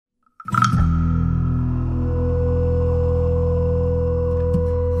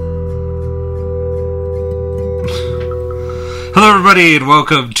everybody, and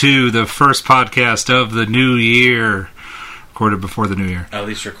welcome to the first podcast of the new year. Recorded before the new year. At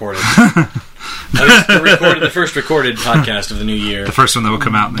least recorded. The first recorded podcast of the new year. The first one that will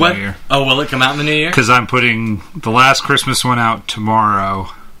come out in the new year. Oh, will it come out in the new year? Because I'm putting the last Christmas one out tomorrow,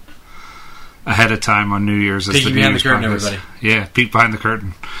 ahead of time on New Year's. Peek behind the curtain, everybody. Yeah, peek behind the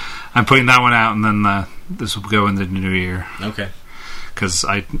curtain. I'm putting that one out, and then this will go in the new year. Okay. Because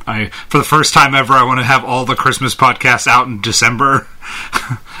I, for the first time ever, I want to have all the Christmas podcasts out in December,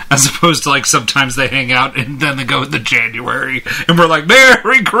 as opposed to like sometimes they hang out and then they go into January, and we're like,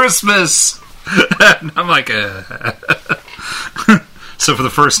 Merry Christmas! And I'm like, So for the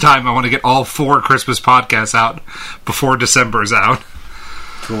first time, I want to get all 4 Christmas podcasts out before December's out.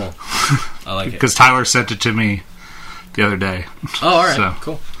 Cool. I like it. Because Tyler sent it to me the other day. Oh, alright,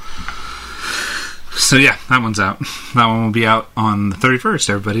 cool. So yeah, that one's out. That one will be out on the 31st,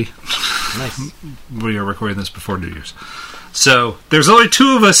 everybody. Nice. We are recording this before New Year's. So, there's only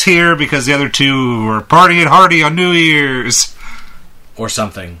 2 of us here because the other 2 were partying hardy on New Year's. Or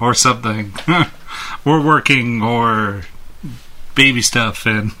something. We're working, or baby stuff,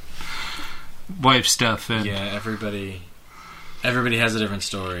 and wife stuff. And yeah, everybody has a different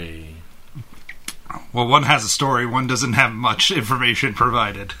story. Well, one has a story, one doesn't have much information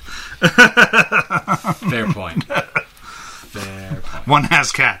provided. Fair point. One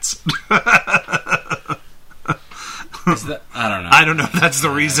has cats. I don't know if that's the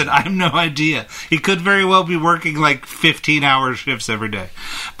reason. I have no idea. He could very well be working like 15-hour shifts every day.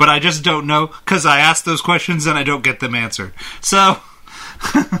 But I just don't know, because I ask those questions and I don't get them answered. So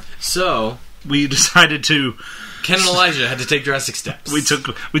we decided to... Ken and Elijah had to take drastic steps. We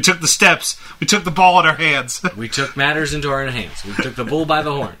took the steps. We took the ball in our hands. We took matters into our own hands. We took the bull by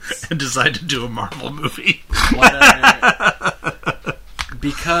the horns. And decided to do a Marvel movie.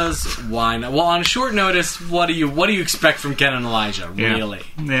 Because why not? Well, on short notice, what do you expect from Ken and Elijah? Really?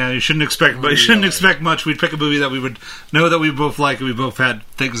 Yeah, you shouldn't expect. But you shouldn't expect much. We'd pick a movie that we would know that we both like, and we both had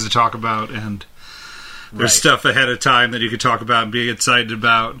things to talk about, and there's stuff ahead of time that you could talk about and be excited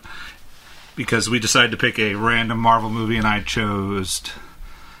about. Because we decided to pick a random Marvel movie, and I chose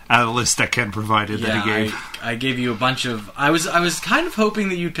out of the list that Ken provided that he gave. I gave you a bunch of. I was kind of hoping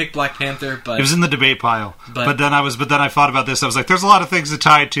that you'd pick Black Panther, but it was in the debate pile. But then I thought about this. I was like, there's a lot of things to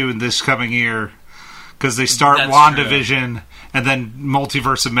tie to in this coming year because they start WandaVision, and then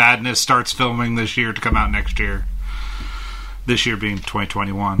Multiverse of Madness starts filming this year to come out next year. This year being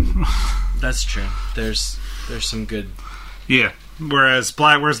 2021. That's true. There's some good. Yeah. Whereas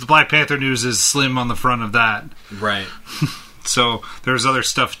the Black Panther news is slim on the front of that. Right. So there's other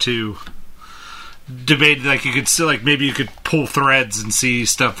stuff to debate. Like you could still, like maybe you could pull threads and see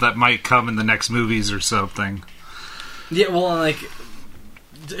stuff that might come in the next movies or something. Yeah, well, like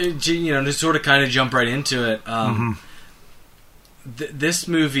to sort of kind of jump right into it. This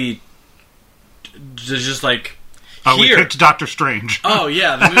movie just like. Oh, we picked Doctor Strange. Oh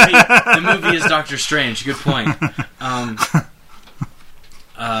yeah, the movie is Doctor Strange. Good point.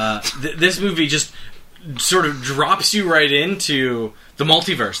 This movie just sort of drops you right into the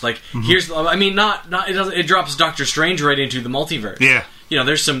multiverse. Like it drops Doctor Strange right into the multiverse. Yeah,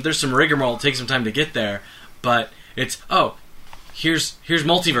 there's some rigmarole. It takes some time to get there, but it's here's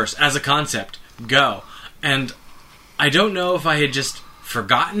multiverse as a concept. Go, and I don't know if I had just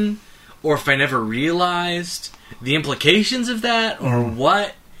forgotten or if I never realized the implications of that or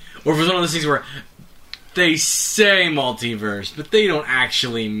what, or if it was one of those things where they say multiverse, but they don't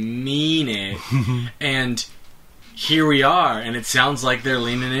actually mean it. And here we are, and it sounds like they're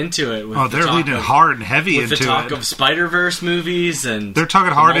leaning into it. They're leaning hard and heavy into it. With the talk of Spider-Verse movies, and they're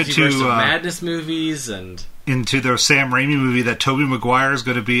talking hard into Multiverse of Madness movies, and into their Sam Raimi movie that Tobey Maguire is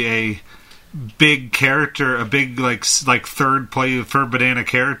going to be a big character, a big like third banana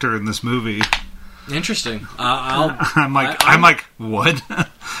character in this movie. Interesting. I'm like, what?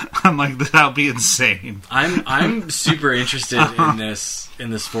 I'm like, that'll be insane. I'm super interested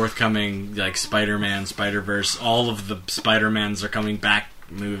in this forthcoming like Spider-Man, Spider-Verse, all of the Spider-Mans are coming back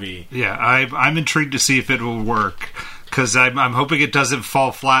movie. Yeah, I'm intrigued to see if it will work because I'm hoping it doesn't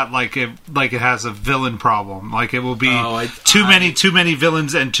fall flat like it has a villain problem. Like it will be too many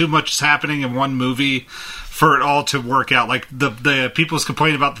villains and too much is happening in one movie for it all to work out. Like the people's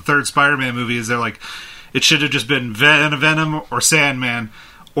complaint about the third Spider-Man movie is they're like, it should have just been Venom or Sandman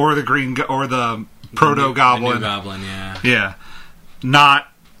or the Proto Goblin. The new Goblin, yeah. Yeah. Not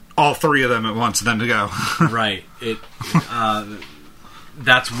all 3 of them at once and then to go. Right.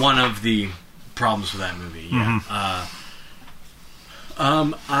 That's one of the problems with that movie. Yeah.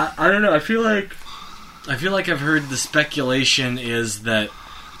 Mm-hmm. I don't know. I feel like I've heard the speculation is that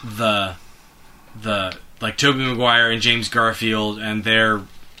the like Tobey Maguire and James Garfield, and they're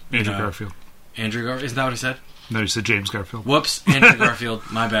Andrew Garfield. Andrew Garfield, isn't that what I said? No, you said James Garfield. Whoops, Andrew Garfield.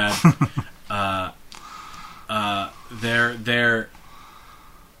 My bad. They're.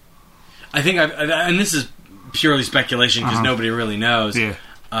 I think and this is purely speculation because nobody really knows. Yeah.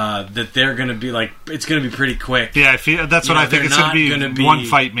 That they're going to be like, it's going to be pretty quick. Yeah, I feel that's what I think. It's going to be one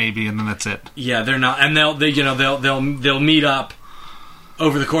fight maybe, and then that's it. Yeah, they're not, and they'll meet up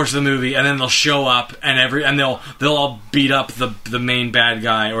over the course of the movie, and then they'll show up, and they'll all beat up the main bad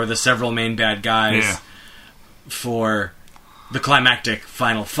guy or the several main bad guys for the climactic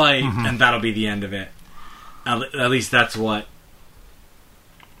final fight, and that'll be the end of it. At least that's what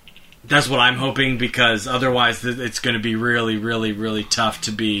I'm hoping, because otherwise it's going to be really, really, really tough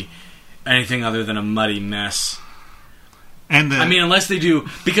to be anything other than a muddy mess. And I mean, unless they do,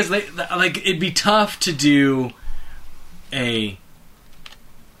 because it'd be tough to do a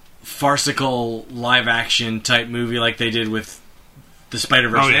farcical live action type movie like they did with the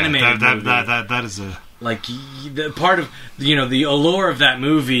Spider-Verse animated movie. That is a like the part of the allure of that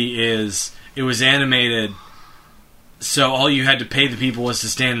movie is it was animated. So all you had to pay the people was to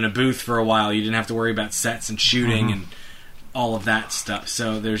stand in a booth for a while. You didn't have to worry about sets and shooting and all of that stuff.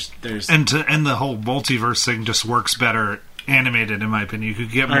 So there's and the whole multiverse thing just works better animated, in my opinion. You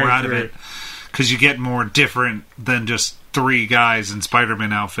could get more out of it because you get more different than just 3 guys in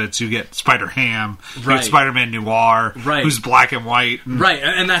Spider-Man outfits. You get Spider-Ham, you get Spider-Man Noir, who's black and white,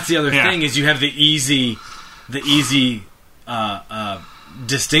 and that's the other thing is you have the easy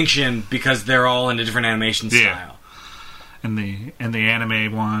distinction because they're all in a different animation style. And the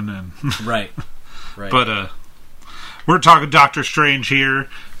anime one and right. But we're talking Doctor Strange here.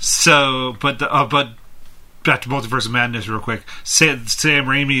 So, but back to Multiverse of Madness real quick. Sam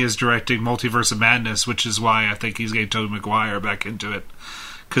Raimi is directing Multiverse of Madness, which is why I think he's getting Tobey Maguire back into it,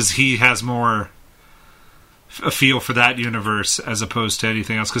 because he has more a feel for that universe as opposed to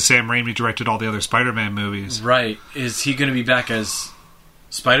anything else. Because Sam Raimi directed all the other Spider-Man movies. Right? Is he going to be back as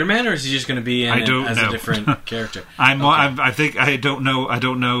Spider-Man, or is he just going to be in as a different character? I don't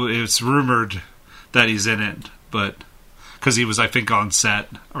know. It's rumored that he's in it, but because he was, I think, on set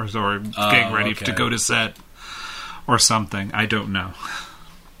or getting ready to go to set or something. I don't know.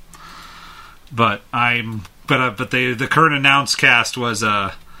 But the current announced cast was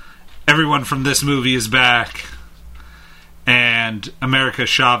everyone from this movie is back, and America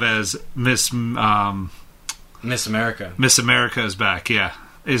Chavez, Miss America is back. Yeah,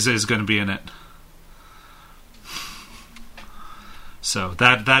 is going to be in it. So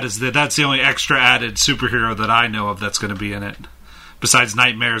that's the only extra added superhero that I know of that's going to be in it. Besides,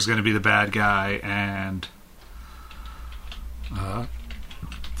 Nightmare is going to be the bad guy, and I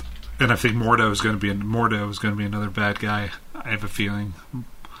think Mordo is going to be another bad guy. I have a feeling.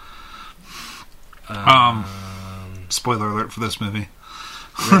 Spoiler alert for this movie.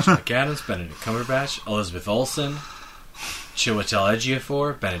 Rachel McAdams, Benedict Cumberbatch, Elizabeth Olsen, Chiwetel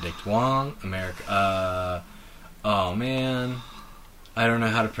Ejiofor, Benedict Wong, America. Oh man, I don't know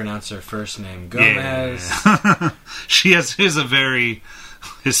how to pronounce her first name. Gomez. Yeah. She has a very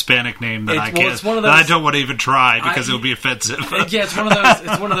Hispanic name that I can't. That I don't want to even try because it would be offensive. Yeah, it's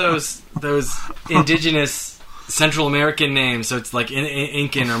one of those indigenous Central American names. So it's like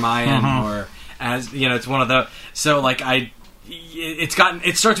Incan or Mayan or it's one of those. So like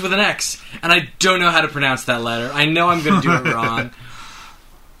it starts with an X, and I don't know how to pronounce that letter. I know I'm going to do it wrong.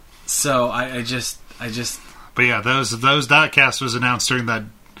 So I just. But yeah, that cast was announced during that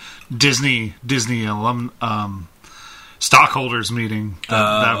Disney alum stockholders meeting.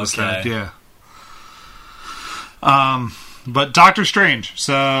 That was that. Yeah. But Doctor Strange.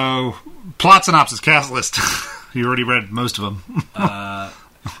 So plot synopsis, cast list. You already read most of them.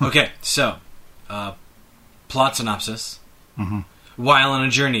 Okay, so plot synopsis. Mm-hmm. While on a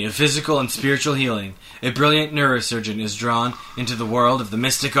journey of physical and spiritual healing, a brilliant neurosurgeon is drawn into the world of the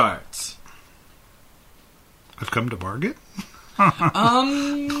mystic arts. I've come to bargain?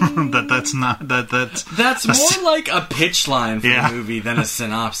 That's more like a pitch line for a movie than a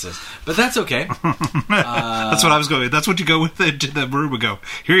synopsis. But that's okay. That's what I was going with. That's what you go with into the room and go,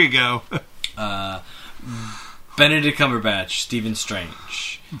 here you go. Benedict Cumberbatch, Stephen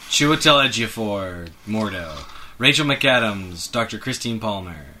Strange. Chiwetel Ejiofor, Mordo. Rachel McAdams, Dr. Christine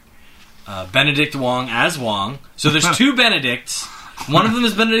Palmer. Benedict Wong as Wong. So there's 2 Benedicts. One of them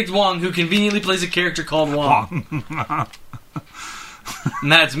is Benedict Wong, who conveniently plays a character called Wong.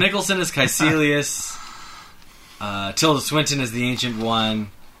 Mads Mikkelsen as Caecilius. Tilda Swinton is the Ancient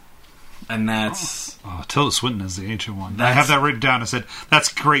One. And that's... Tilda Swinton is the Ancient One. I have that written down. I said,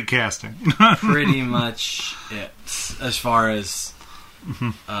 that's great casting. Pretty much it. As far as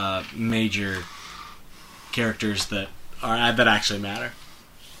major characters that actually matter.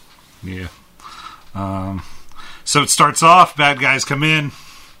 Yeah. So it starts off, bad guys come in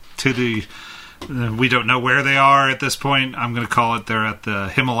to the... we don't know where they are at this point. I'm going to call it they're at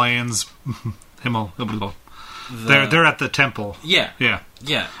the Himalayans. They're at the temple. Yeah. Yeah.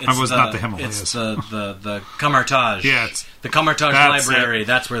 Yeah. It was not the Himalayas. It's the Kamartaj. Yeah. It's the Kamartaj Library.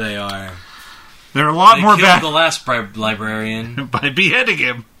 That's where they are. There are a lot more bad... They killed the last librarian. By beheading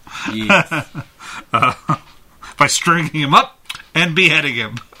him. Yes. By stringing him up and beheading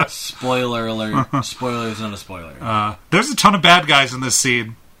him. Spoiler alert. Spoiler is not a spoiler. There's a ton of bad guys in this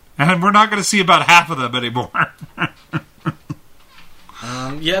scene. And we're not going to see about half of them anymore.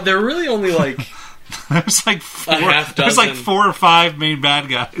 Yeah, they're really only like... There's like 4 or 5 main bad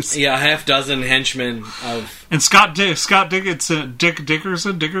guys. Yeah, a half dozen henchmen of... And Scott Dickerson,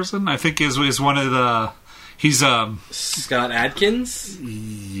 I think is one of the... He's Scott Adkins?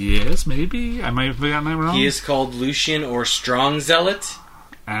 Yes, maybe. I might have gotten that wrong. He is called Lucian or Strong Zealot.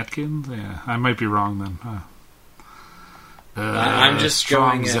 Atkins? Yeah, I might be wrong then. I'm just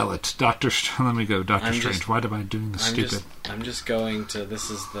Strong going... Zealot. Let me go. Doctor Strange. Why am I doing this stupid? I'm just going to... This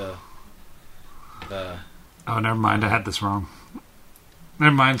is the... Oh, never mind. I had this wrong.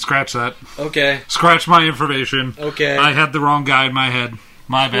 Never mind. Scratch that. Okay. Scratch my information. Okay. I had the wrong guy in my head.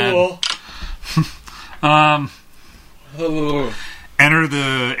 My bad. Cool. Enter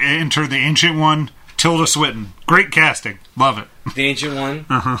the Ancient One, Tilda Swinton. Great casting. Love it. The Ancient One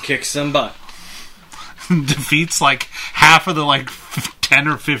kicks some butt. Defeats like half of the 10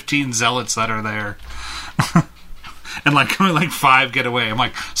 or 15 zealots that are there. And only 5 get away. I'm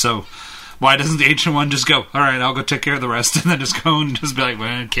like, so why doesn't the Ancient One just go, all right, I'll go take care of the rest, and then just go and just be like,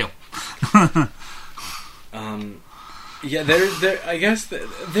 well, kill. Yeah, there. I guess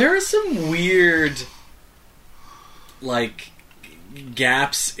there are some weird,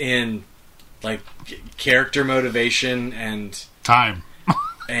 gaps in, character motivation and time,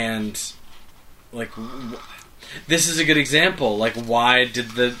 and this is a good example. Why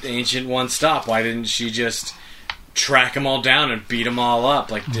did the Ancient One stop? Why didn't she just track them all down and beat them all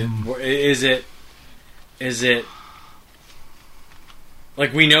up? Is it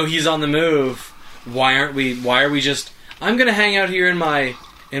we know he's on the move? Why are we just... I'm going to hang out here in my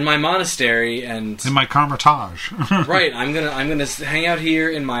monastery and... In my Kamartaj. Right, I'm gonna hang out here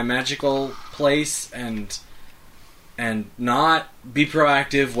in my magical place and not be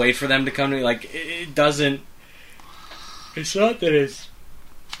proactive, wait for them to come to me. It doesn't... It's not that it's...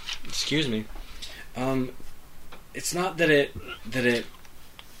 Excuse me. It's not that it...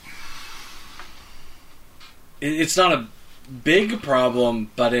 It's not a big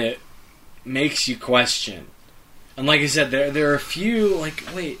problem, but it makes you question. And like I said, there are a few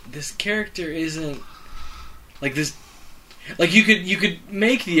wait, this character isn't this. You could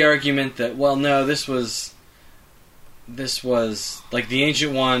make the argument that no, this was the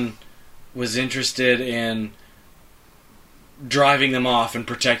Ancient One was interested in driving them off and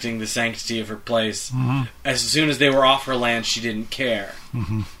protecting the sanctity of her place. Mm-hmm. As soon as they were off her land, she didn't care.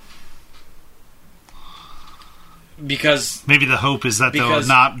 Mm-hmm. Because maybe the hope is that they'll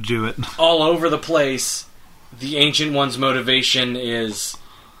not do it. All over the place, the Ancient One's motivation is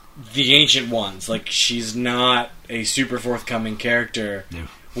the Ancient One's. She's not a super forthcoming character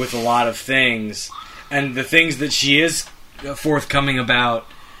with a lot of things. And the things that she is forthcoming about,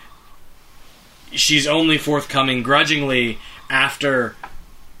 she's only forthcoming grudgingly after,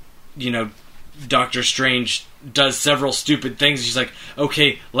 Doctor Strange does several stupid things. She's like,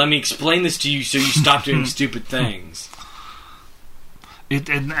 okay, let me explain this to you so you stop doing stupid things.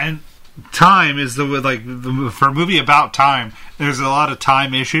 And time is for a movie about time, there's a lot of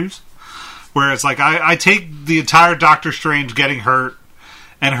time issues. Where it's I take the entire Doctor Strange getting hurt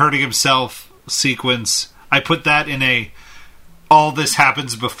and hurting himself sequence, I put that in all this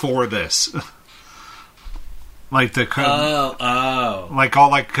happens before this. Because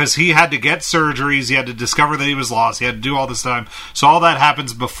he had to get surgeries, he had to discover that he was lost, he had to do all this time. So all that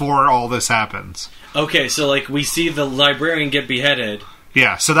happens before all this happens. Okay, so we see the librarian get beheaded.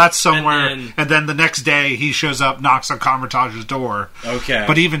 Yeah, so that's somewhere, and then the next day he shows up, knocks on Kamartaj's door. Okay,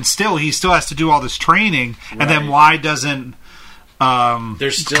 but even still, he still has to do all this training. Right. And then why doesn't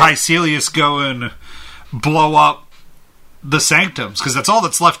Caecilius go and blow up the sanctums? Because that's all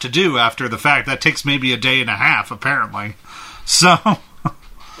that's left to do after the fact. That takes maybe a day and a half, apparently. So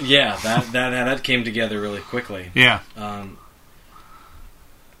yeah, that came together really quickly. Yeah, I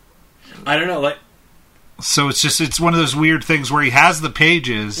don't know, So it's one of those weird things where he has the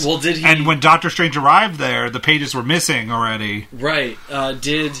pages. Well, did he? And when Doctor Strange arrived there, the pages were missing already. Right.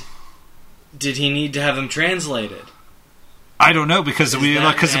 Did he need to have them translated? I don't know because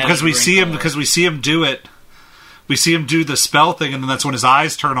we see him do it we see him do the spell thing, and then that's when his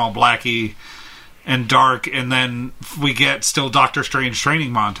eyes turn all blacky and dark, and then we get still Doctor Strange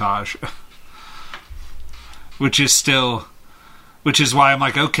training montage, which is why I'm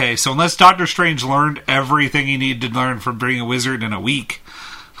like, okay, so unless Doctor Strange learned everything he needed to learn from being a wizard in a week,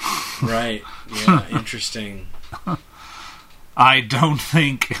 right? Yeah, interesting. I don't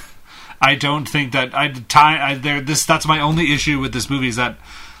think that that's my only issue with this movie, is that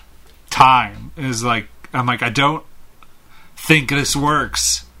time is like, I'm like, I don't think this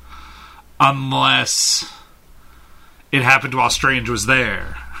works unless it happened while Strange was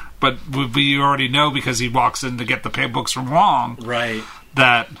there. But we already know, because he walks in to get the books from Wong. Right.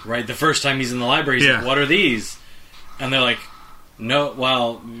 Right. The first time he's in the library, he's like, what are these? And they're like, no,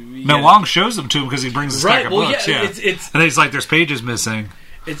 well... No, Wong shows them to him because he brings a stack of books. Yeah. It's, and he's like, there's pages missing.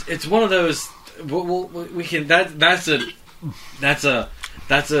 It's one of those... We can... That's a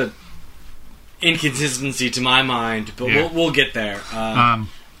inconsistency to my mind, but we'll get there. My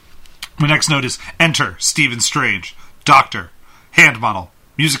next note is, enter Stephen Strange, doctor, hand model,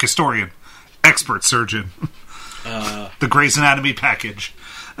 music historian, expert surgeon. The Grey's Anatomy package.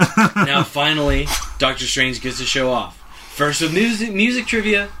 Now, finally, Doctor Strange gets to show off. First with music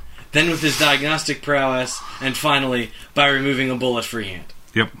trivia, then with his diagnostic prowess, and finally by removing a bullet freehand.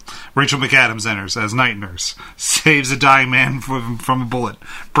 Yep. Rachel McAdams enters as night nurse, saves a dying man from a bullet,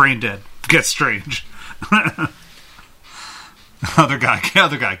 brain dead, gets Strange. Other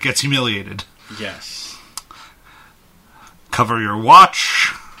guy gets humiliated. Yes. Cover your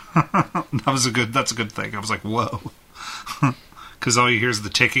watch. That's a good thing. I was like, whoa. Because all you hear is the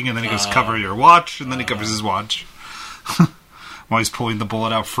ticking, and then he goes, cover your watch, and then he covers his watch. While he's pulling the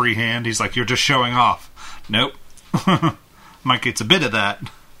bullet out freehand, he's like, you're just showing off. Nope. Mike gets a bit of that.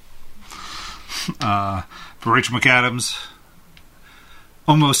 But Rachel McAdams,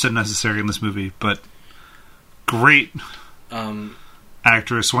 almost unnecessary in this movie, but great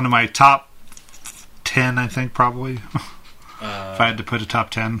actress. One of my top 10, I think, probably. If I had to put a top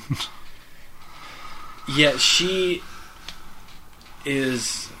 10. Yeah, she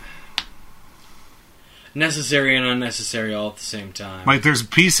is necessary and unnecessary all at the same time. Like, there's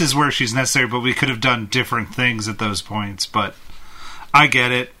pieces where she's necessary, but we could have done different things at those points. But I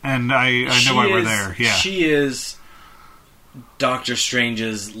get it, and I know why we're there. Yeah, she is Doctor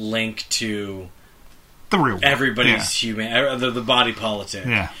Strange's link to the real world. Everybody's human, the body politic.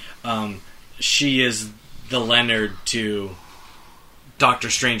 Yeah, she is the Leonard to Doctor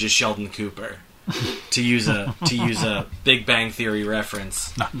Strange's Sheldon Cooper. to use a Big Bang Theory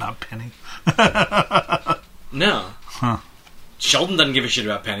reference. Not Penny. No. Huh. Sheldon doesn't give a shit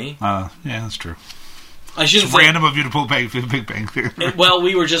about Penny. Yeah, that's true. I shouldn't it's random of you to pull Big Bang Theory. Well,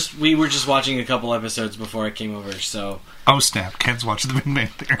 we were just watching a couple episodes before I came over, so. Oh snap! Ken's watching the Big Bang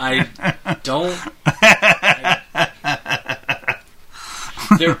Theory. I don't.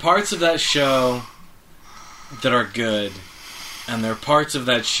 There are parts of that show that are good, and there are parts of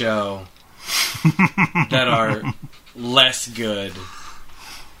that show that are less good,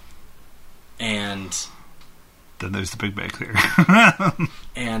 and then there's the Big Bang Theory.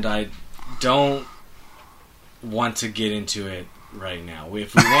 And I don't want to get into it right now.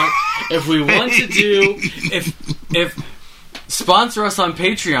 If we want to do, if sponsor us on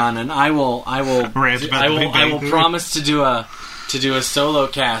Patreon, and I will promise to do a solo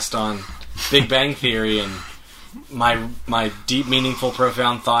cast on Big Bang Theory and my deep, meaningful,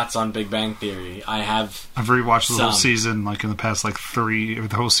 profound thoughts on Big Bang Theory. I've rewatched the whole season, like in the past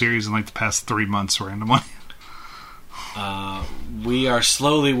the whole series in like the past 3 months randomly. We are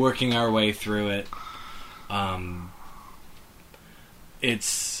slowly working our way through it.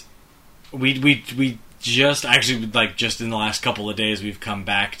 It's we just actually, like, just in the last couple of days we've come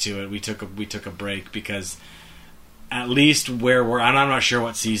back to it. We took a break because at least where we're, and I'm not sure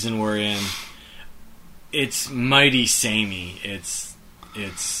what season we're in, it's mighty samey. It's.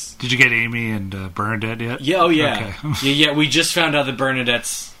 Did you get Amy and Bernadette yet? Yeah. Oh yeah. Okay. yeah. We just found out that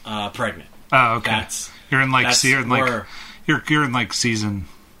Bernadette's pregnant. Oh, okay. You're in season,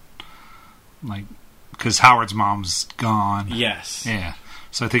 like, because Howard's mom's gone. Yes. Yeah.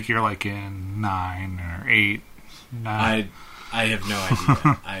 So I think you're like in 9 or 8. 9. I have no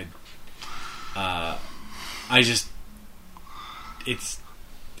idea.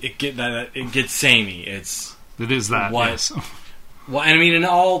 It gets samey. It is that. Yes. Well, I mean, in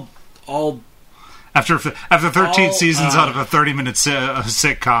all after 13 seasons out of a 30-minute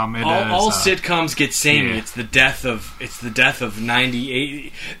sitcom, all sitcoms get samey. Yeah. It's the death of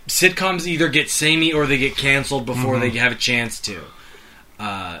 98 sitcoms. Either get samey or they get canceled before they have a chance to.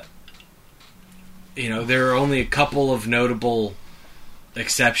 There are only a couple of notable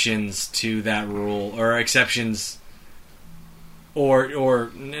exceptions to that rule, or exceptions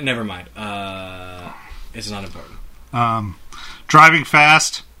never mind. It's not important. Driving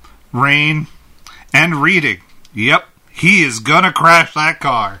fast, rain, and reading. Yep, he is gonna crash that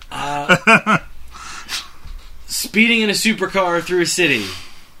car. Speeding in a supercar through a city,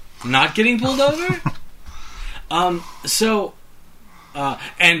 not getting pulled over.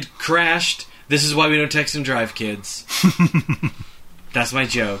 And crashed. This is why we don't text and drive, kids. That's my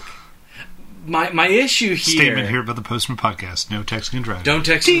joke. My issue here... Statement here about the Postman Podcast. No texting and drive. Don't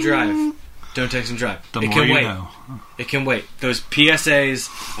text and drive. Don't text and drive. The more you know. It can wait. Those PSAs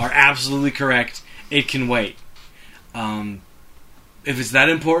are absolutely correct. It can wait. If it's that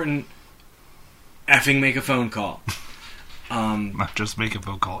important, effing make a phone call. Not just make a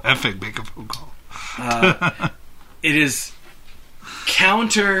phone call. Effing make a phone call. It is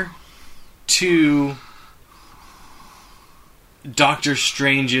counter to Doctor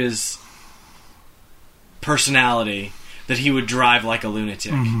Strange's personality that he would drive like a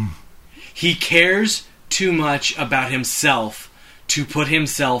lunatic. Mm-hmm. He cares too much about himself to put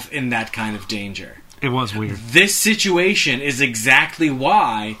himself in that kind of danger. It was weird. This situation is exactly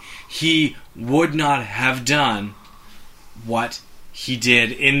why he would not have done what he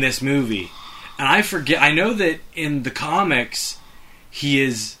did in this movie. And I know that in the comics he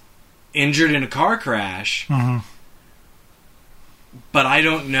is injured in a car crash. Mm-hmm. But I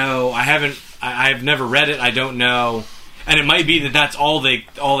don't know. I've never read it. I don't know. And it might be that that's all they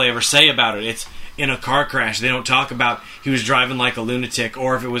ever say about it. It's in a car crash. They don't talk about he was driving like a lunatic,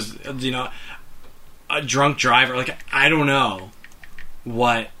 or if it was, a drunk driver. Like, I don't know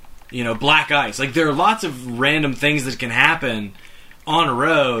what, black ice. Like, there are lots of random things that can happen on a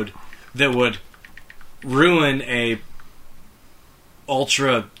road that would ruin a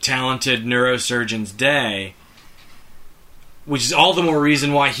ultra talented neurosurgeon's day, which is all the more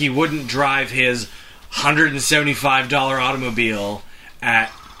reason why he wouldn't drive his $175 automobile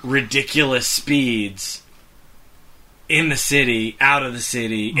at ridiculous speeds in the city, out of the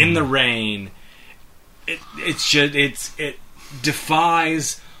city, in the rain. It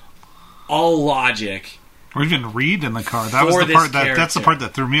defies all logic. Or even read in the car. That was the part that's the part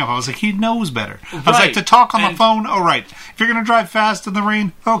that threw me off. I was like, he knows better. I was like, to talk on the phone, all right. If you're going to drive fast in the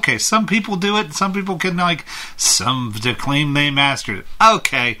rain, okay. Some people do it. Some people can, some to claim they mastered it.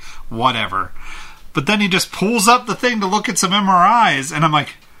 Okay, whatever. But then he just pulls up the thing to look at some MRIs, and I'm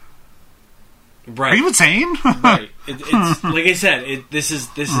like, right. Are you insane? Right. It's like I said.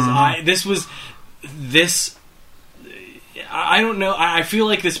 I don't know. I feel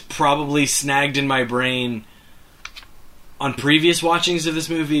like this probably snagged in my brain on previous watchings of this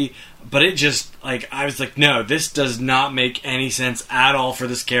movie, but it just, I was like, no, this does not make any sense at all for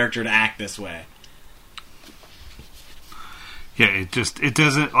this character to act this way. Yeah, it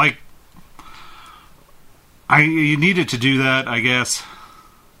doesn't, you needed to do that, I guess.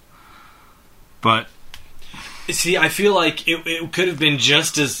 But see, I feel like it could have been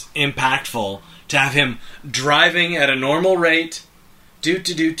just as impactful to have him driving at a normal rate,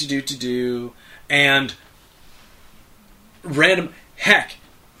 and random,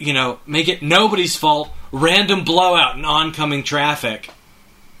 make it nobody's fault, random blowout in oncoming traffic.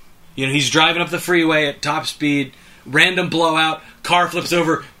 He's driving up the freeway at top speed, random blowout, car flips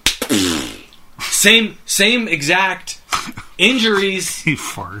over, same exact injuries. He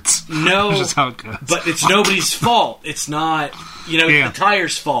farts. No, that's just how it goes. But it's nobody's fault. It's not, the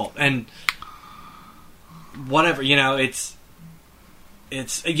tire's fault, and whatever, it's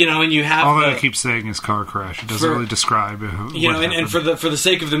and you have all that I keep saying is car crash. It doesn't really describe and for the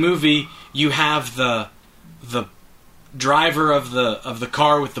sake of the movie, you have the driver of the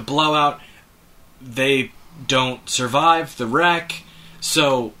car with the blowout. They don't survive the wreck,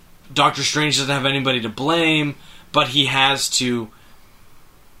 so Doctor Strange doesn't have anybody to blame, but he has to.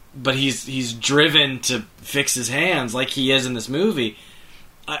 But he's driven to fix his hands like he is in this movie.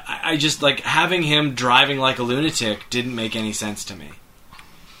 I just, having him driving like a lunatic didn't make any sense to me.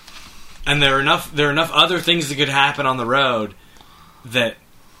 And there are enough other things that could happen on the road that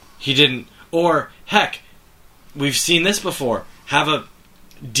he didn't. Or, heck, we've seen this before. Have a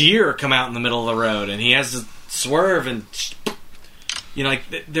deer come out in the middle of the road and he has to swerve and...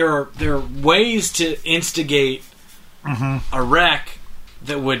 there are ways to instigate a wreck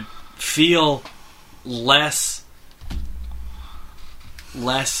that would feel less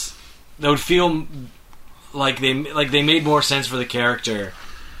that would feel like they made more sense for the character.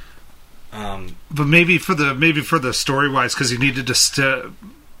 But maybe for the story wise, because he needed to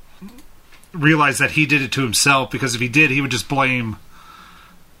realize that he did it to himself. Because if he did, he would just blame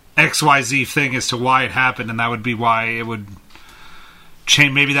XYZ thing as to why it happened, and that would be why it would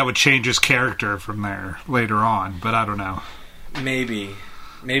change. Maybe that would change his character from there later on. But I don't know. Maybe,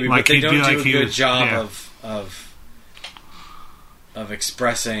 Like, but they he'd don't be do like a he good was- job yeah. of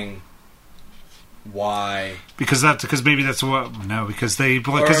expressing why. Because maybe that's what because he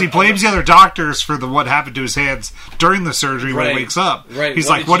Or- blames the other doctors for what happened to his hands during the surgery when he Right. wakes up. Right. He's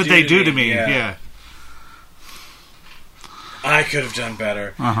What like, did "What you did they do do to to me?" me?" Yeah. I could have done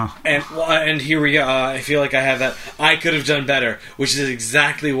better. Uh-huh. And here we go. I feel like I have that. I could have done better, which is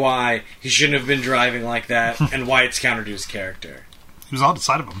exactly why he shouldn't have been driving like that, and why it's counter to his character. He was on the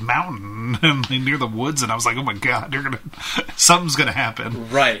side of a mountain near the woods, and I was like, "Oh my god, something's gonna happen."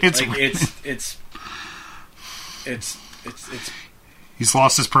 Right. It's like it's he's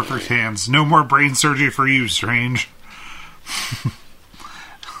lost his perfect hands. No more brain surgery for you, Strange.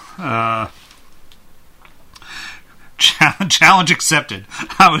 Challenge accepted.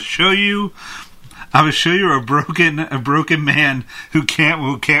 I will show you a broken man who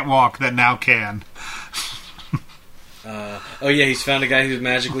can't walk that now can. oh yeah, he's found a guy who's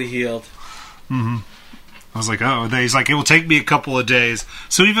magically healed. I was like, oh, he's like, it will take me a couple of days,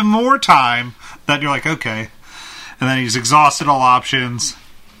 so even more time. That you're like, okay, and then he's exhausted all options,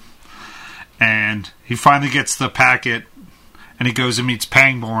 and he finally gets the packet, and he goes and meets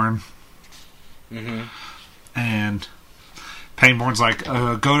Pangborn. Mm-hmm. And Pangborn's like,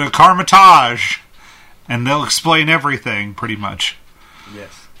 go to Carmitage, and they'll explain everything, pretty much.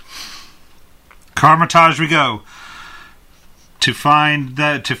 Yes. Carmitage we go to find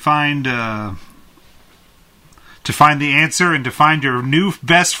the answer and to find your new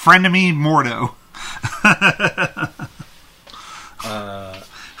best frenemy, Mordo,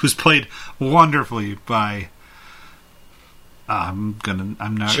 who's played wonderfully by. I'm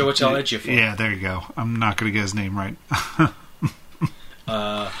not. Chiwetel Ejiofor. Yeah, there you go. I'm not gonna get his name right.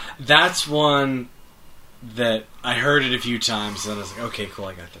 That's one that I heard it a few times, and I was like, okay, cool,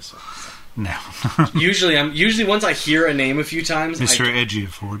 I got this one. No. usually once I hear a name a few times, Mr.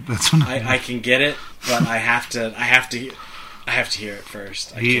 Ejiofor. That's what I can get it, but I have to hear it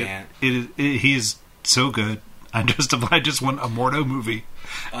first. I can't. He's so good. I just want a Mordo movie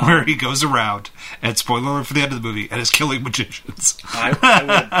where he goes around, and spoiler alert for the end of the movie, and is killing magicians.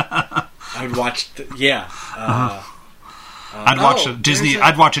 I would watch. I'd watch a Disney.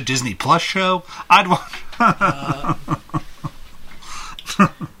 I'd watch a Disney Plus show. I'd watch.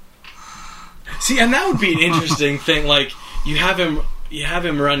 See, and that would be an interesting thing. Like you have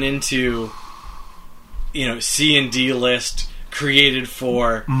him run into, C and D list created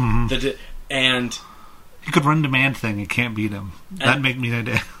for and. He could run the man thing. You can't beat him. That'd make me that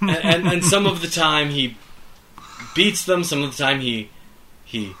day. and some of the time he beats them. Some of the time he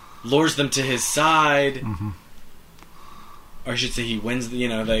lures them to his side. Mm-hmm. Or I should say he wins.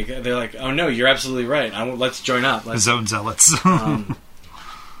 They're like, oh no, you're absolutely right. Let's join up. His own zealots.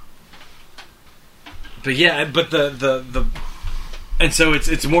 But yeah, but the and so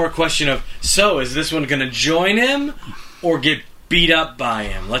it's more a question of, so is this one going to join him or get beat up by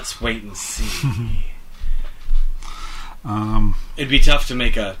him? Let's wait and see. It'd be tough to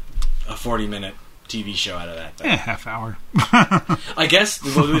make a 40-minute TV show out of that. Though. Yeah, half hour. I guess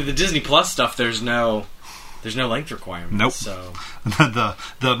with the Disney Plus stuff, there's no length requirement. Nope. So the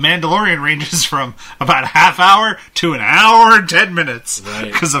Mandalorian ranges from about a half hour to an hour and 10 minutes.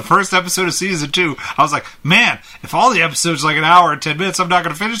 Right. Because the first episode of season 2, I was like, man, if all the episodes are like an hour and 10 minutes, I'm not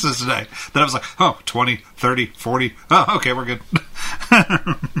going to finish this today. Then I was like, 20, 30, 40. Oh, okay, we're good.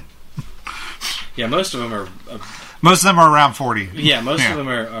 Yeah, most of them are. Most of them are around 40. Yeah, most of them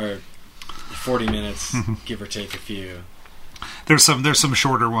are 40 minutes, give or take a few. There's some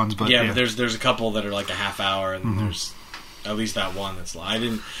shorter ones, but but there's a couple that are like a half hour, and there's at least that one that's long.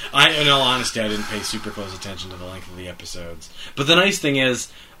 In all honesty, I didn't pay super close attention to the length of the episodes. But the nice thing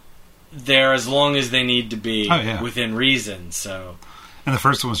is, they're as long as they need to be within reason. So, and the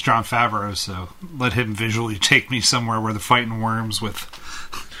first one was Jon Favreau, so let him visually take me somewhere where they're fighting worms with.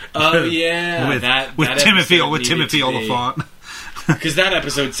 Oh yeah, with Timothy Oliphant. Because that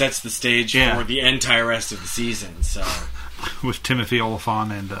episode sets the stage for the entire rest of the season. So with Timothy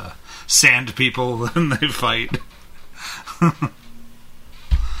Oliphant and sand people, and they fight.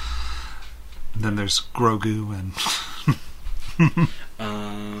 Then there's Grogu and.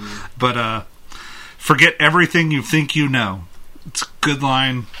 But forget everything you think you know. It's a good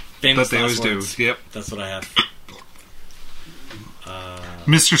line Famous that they always words. do. Yep, that's what I have.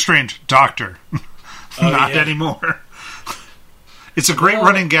 Mr. Strange, doctor. Not anymore. It's a great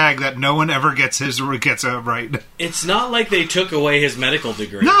running gag that no one ever gets right. It's not like they took away his medical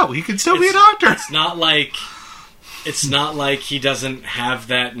degree. No, he can still be a doctor. It's not like It's not like he doesn't have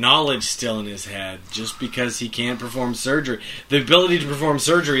that knowledge still in his head just because he can't perform surgery. The ability to perform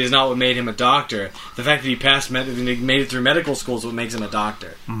surgery is not what made him a doctor. The fact that he made it through medical school is what makes him a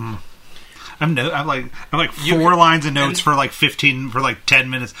doctor. Mm-hmm. I'm like 4 lines of notes for like 10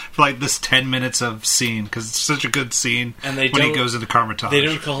 minutes for like this 10 minutes of scene because it's such a good scene. And when he goes into Carmitage, they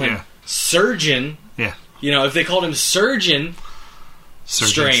don't call him surgeon. Yeah, if they called him Surgeon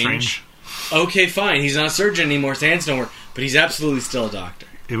Strange. Okay, fine. He's not a surgeon anymore. His hands don't work, but he's absolutely still a doctor.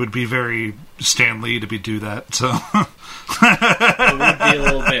 It would be very Stan Lee to do that. So it would be a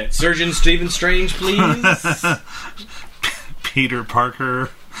little bit. Surgeon Stephen Strange, please. Peter Parker.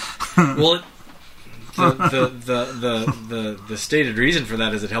 Well, the stated reason for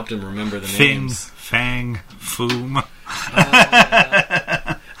that is it helped him remember the names. Fang, Foom.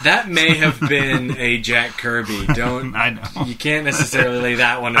 That may have been a Jack Kirby. I know. You can't necessarily lay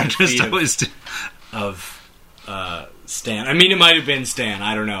that one in the feet of Stan. I mean, it might have been Stan.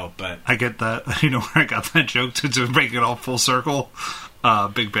 I don't know, but I get that. You know where I got that joke to make it all full circle?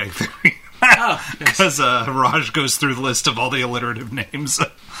 Big Bang Theory. Because Raj goes through the list of all the alliterative names.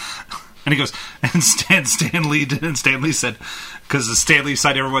 And he goes, and Stan Lee said, because Stan Lee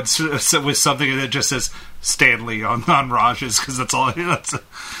signed everyone with something that just says Stanley on Raj's, because that's all.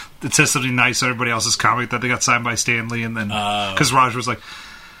 It says something nice on everybody else's comic that they got signed by Stan Lee, and then because Raj was like,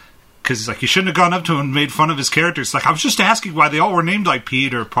 because he's like, you shouldn't have gone up to him and made fun of his characters. Like, I was just asking why they all were named like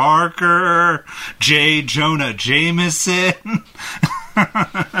Peter Parker, J. Jonah Jameson.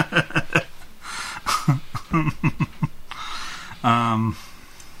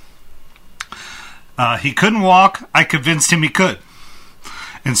 He couldn't walk. I convinced him he could.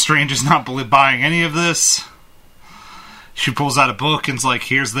 And Strange is not buying any of this. She pulls out a book and's like,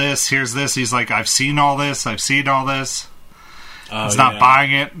 here's this. He's like, I've seen all this. He's not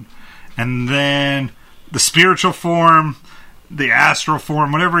buying it. And then the spiritual form, the astral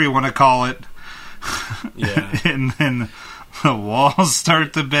form, whatever you want to call it. Yeah. And then the walls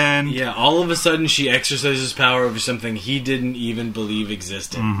start to bend. Yeah, all of a sudden she exercises power over something he didn't even believe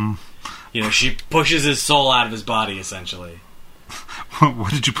existed. Mm-hmm. She pushes his soul out of his body, essentially.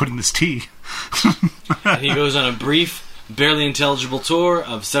 What did you put in this tea? And he goes on a brief, barely intelligible tour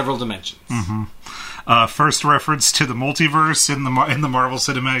of several dimensions. Mm-hmm. First reference to the multiverse in the Marvel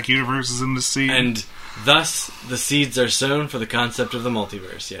Cinematic Universe is in this scene. And thus, the seeds are sown for the concept of the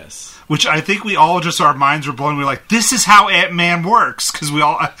multiverse, yes. Which I think we all just, our minds were blown. We were like, this is how Ant-Man works. Because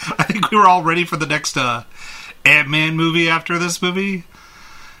I think we were all ready for the next Ant-Man movie after this movie.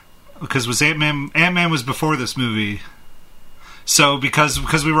 Because Ant-Man was before this movie. So because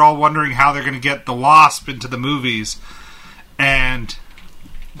we were all wondering how they're going to get the Wasp into the movies. And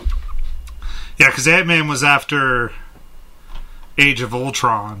yeah, because Ant-Man was after Age of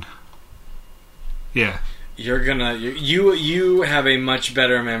Ultron. Yeah. You have a much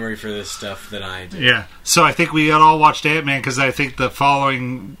better memory for this stuff than I do. Yeah. So I think we had all watched Ant-Man because I think the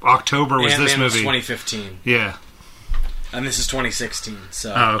following October was Ant-Man this movie. Was 2015. Yeah. And this is 2016,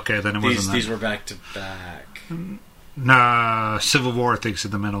 so... Oh, okay, then it wasn't that. These were back-to-back. Nah, Civil War, I think, is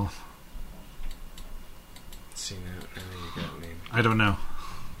in the middle. Let's see, now you got me. I don't know.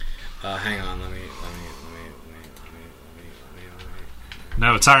 Hang on, let me...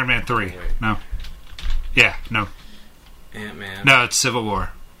 No, it's Iron Man 3. Wait. No. Yeah, no. Ant-Man. No, it's Civil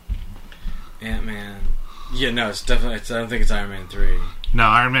War. Ant-Man. Yeah, no, it's definitely... I don't think it's Iron Man 3. No,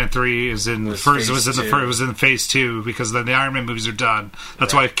 Iron Man 3 is in the first. It was in Phase 2 because then the Iron Man movies are done.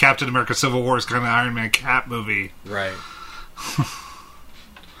 That's why Captain America: Civil War is kind of an Iron Man Cap movie. Right.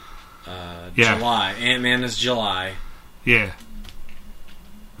 July. Ant-Man is July. Yeah.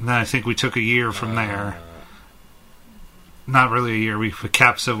 And then I think we took a year from there. Not really a year. We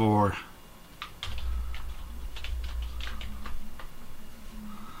Cap Civil War.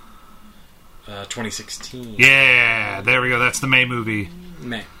 2016. Yeah, there we go. That's the May movie.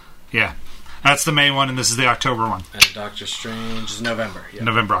 May. Yeah. That's the May one, and this is the October one. And Doctor Strange is November. Yep.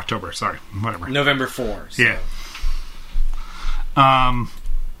 November, October, sorry. Whatever. November 4. So. Yeah.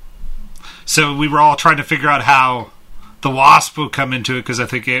 So we were all trying to figure out how the Wasp would come into it, because I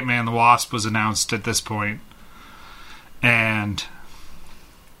think Ant-Man and the Wasp was announced at this point. And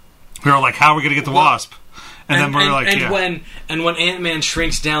we were like, how are we going to get the Wasp? And then we were like, when Ant-Man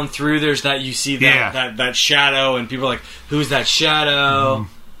shrinks down through, there's that you see that shadow, and people are like, who's that shadow?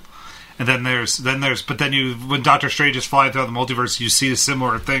 And then when Doctor Strange is flying throughout the multiverse, you see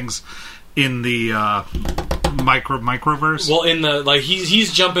similar things in the microverse. Well, in the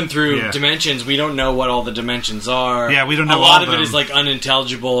he's jumping through dimensions. We don't know what all the dimensions are. Yeah, we don't know. A lot of it is like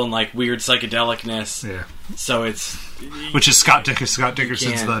unintelligible and like weird psychedelicness. Yeah, So it's... Which is Scott Dickerson. Scott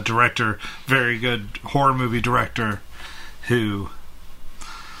Dickerson's the director, very good horror movie director, who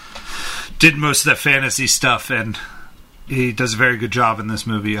did most of that fantasy stuff, and he does a very good job in this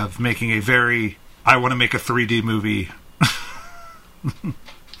movie of making I want to make a 3D movie.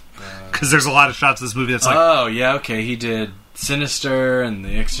 Because there's a lot of shots of this movie that's like... Oh, yeah, okay. He did Sinister and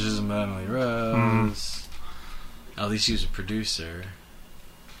The Exorcism of Emily Rose. At least he was a producer.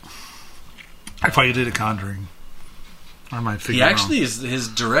 I thought you did a Conjuring. Or am I figuring He actually is... His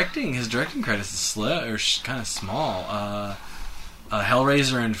directing credits is kind of small.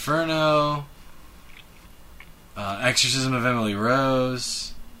 Hellraiser Inferno... Exorcism of Emily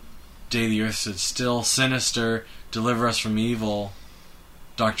Rose... Day the Earth Stood Still... Sinister... Deliver Us from Evil...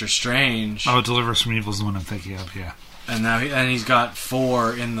 Doctor Strange. Oh, Deliver Us from Evil is the one I'm thinking of. Yeah, and now he's got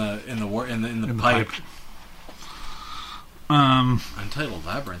 4 in the pipe. Untitled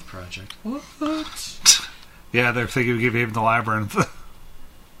Labyrinth Project. What? Yeah, they're thinking of giving him the Labyrinth.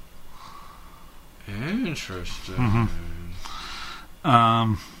 Interesting. Mm-hmm.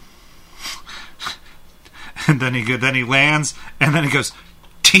 And then he lands, and then he goes,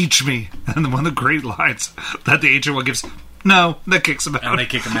 "Teach me." And one of the great lines that the Ancient One gives. No, that kicks him out. And they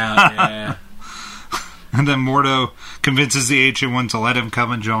kick him out, yeah. And then Mordo convinces the Ancient One to let him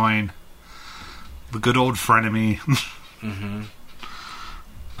come and join. The good old frenemy.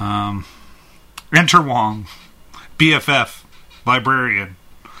 Enter Wong. BFF. Librarian.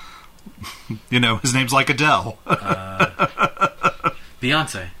 His name's like Adele.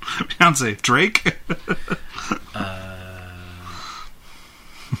 Beyonce. Drake?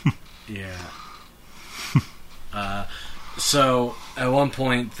 Yeah. So at one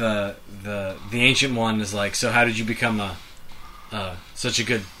point, the Ancient One is like, "So how did you become such a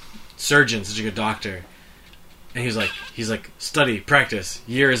good surgeon, such a good doctor?" And he's like, "Study, practice,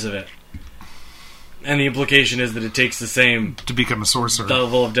 years of it." And the implication is that it takes the same to become a sorcerer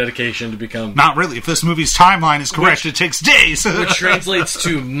level of dedication to become. Not really. If this movie's timeline is correct, it takes days, which translates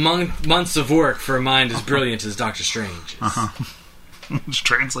to months of work for a mind as brilliant as Doctor Strange. Which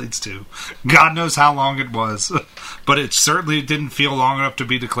translates to God knows how long it was, but it certainly didn't feel long enough to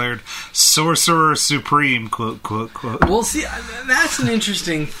be declared Sorcerer Supreme, quote, quote, quote. Well, see, that's an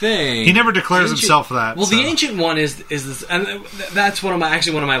interesting thing. He never declares himself that. Well, the Ancient One is this, and that's one of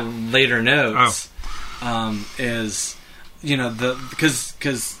my later notes. Is we'll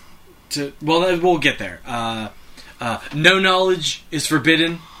get there. No knowledge is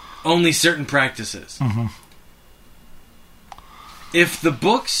forbidden, only certain practices. Mm-hmm. If the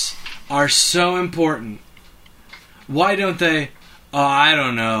books are so important, why don't they, I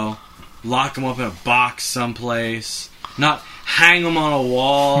don't know, lock them up in a box someplace, not hang them on a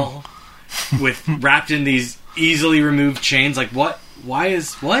wall with wrapped in these easily removed chains? Like, what? Why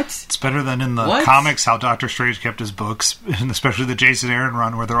is... What? It's better than in the comics how Doctor Strange kept his books, and especially the Jason Aaron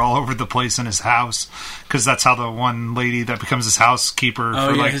run where they're all over the place in his house, because that's how the one lady that becomes his housekeeper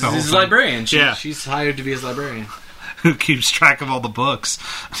the whole his librarian. She's hired to be his librarian. Who keeps track of all the books.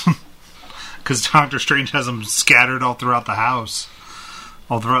 Because Doctor Strange has them scattered all throughout the house.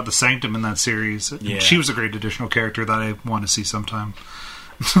 All throughout the Sanctum in that series. Yeah. She was a great additional character that I want to see sometime.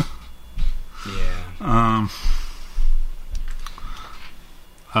 Yeah.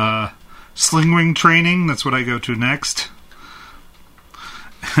 Sling ring training, that's what I go to next.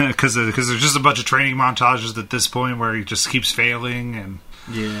 Because there's just a bunch of training montages at this point where he just keeps failing and...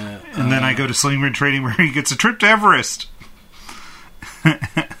 Yeah, and then I go to sling ring training where he gets a trip to Everest, and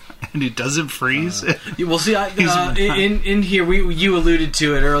he doesn't freeze. Well, see, in here you alluded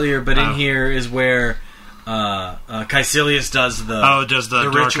to it earlier, but in here is where Caecilius does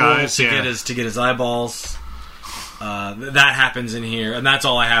the ritual eyes, to get his eyeballs. That happens in here, and that's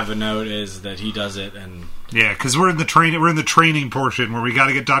all I have a note is that he does it. And yeah, because we're in the training portion where we got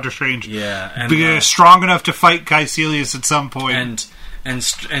to get Doctor Strange be strong enough to fight Caecilius at some point. And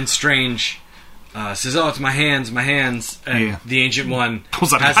Strange says, "Oh, it's my hands." And the Ancient One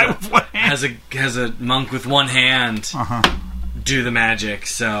pulls out a guy with one hand. has a monk with one hand do the magic.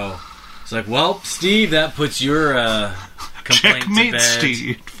 So it's like, well, Steve, that puts your complaint checkmate, to bed.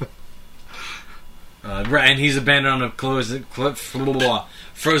 Steve. Right, and he's abandoned on a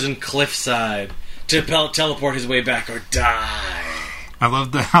frozen cliffside to teleport his way back or die. I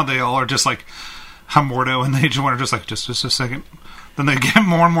love how they all are just like, how Mordo and the Ancient One are just like, just a second. Then they get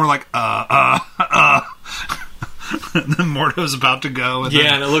more and more like, and then Mordo's about to go. And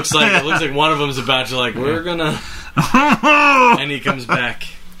and it looks like one of them's about to we're gonna, and he comes back.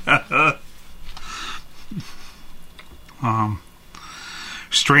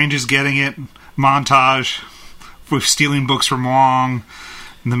 Strange is getting it. Montage with stealing books from Wong.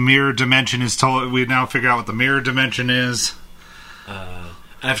 The mirror dimension is told. We now figure out what the mirror dimension is.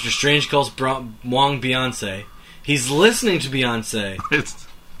 After Strange calls Wong Beyonce, he's listening to Beyonce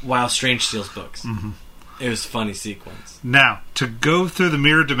while Strange steals books. Mm-hmm. It was a funny sequence. Now, to go through the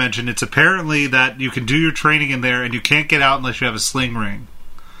mirror dimension, it's apparently that you can do your training in there and you can't get out unless you have a sling ring.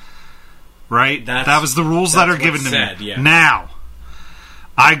 Right? That was the rules that are given to me. Yeah. Now,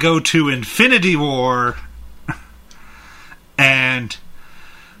 I go to Infinity War and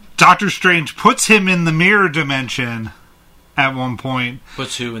Doctor Strange puts him in the mirror dimension at one point.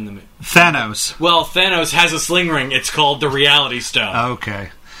 Puts who in the... Thanos. Well, Thanos has a sling ring. It's called the Reality Stone. Okay.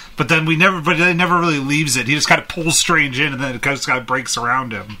 But then they never really leaves it. He just kind of pulls Strange in, and then it just kind of breaks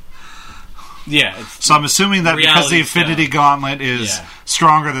around him. Yeah. So I'm assuming that because the Infinity Gauntlet is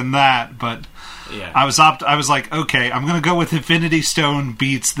stronger than that, but I was like, okay, I'm going to go with Infinity Stone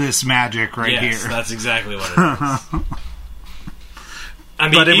beats this magic here. Yes, that's exactly what it is. I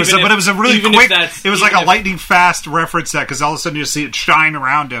mean, but it was a really quick. It was like a lightning fast reference that because all of a sudden you see it shine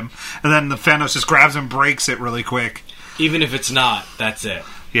around him, and then the Thanos just grabs and breaks it really quick. Even if it's not, that's it.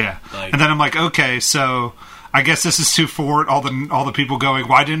 Yeah, and then I'm like, okay, so I guess this is to thwart all the people going,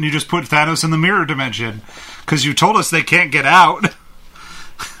 why didn't you just put Thanos in the mirror dimension? Because you told us they can't get out.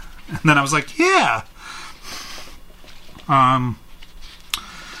 And then I was like, yeah. The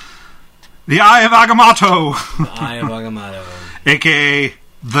Eye of Agamotto. The Eye of Agamotto. A.K.A.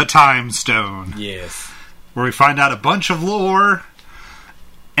 the Time Stone. Yes. Where we find out a bunch of lore,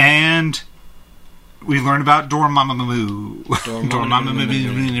 and we learn about Dormammu.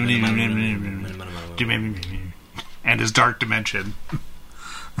 And his dark dimension.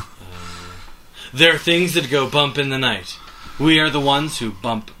 There are things that go bump in the night. We are the ones who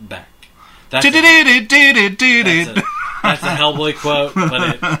bump back. That's a Hellboy quote,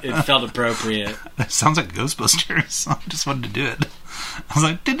 but it felt appropriate. That sounds like Ghostbusters. I just wanted to do it. I was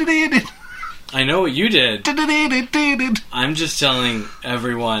like... I know what you did. I'm just telling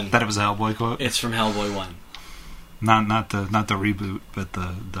everyone that it was a Hellboy quote. It's from Hellboy 1. Not the reboot, but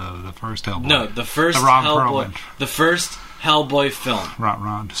the first Hellboy. No, the first Ron Hellboy. Perlman. The first Hellboy film.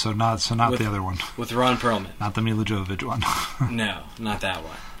 Ron. So not the other one. With Ron Perlman. Not the Mila Jovovich one. No, not that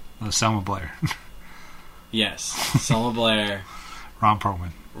one. Selma Blair. Yes, Selma Blair. Ron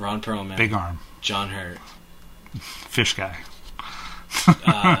Perlman. Big arm. John Hurt. Fish guy.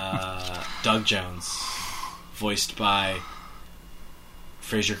 Doug Jones, voiced by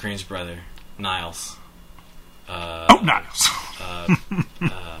Fraser Crane's brother, Niles. Niles.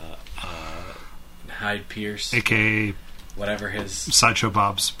 Hyde Pierce, a.k.a. whatever his... Sideshow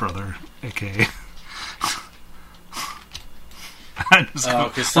Bob's brother, a.k.a.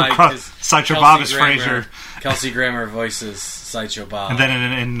 because Sideshow Bob is Fraser. Kelsey Grammer voices Sideshow Bob. And then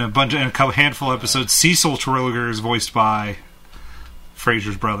in a handful of episodes, Cecil Terwilliger is voiced by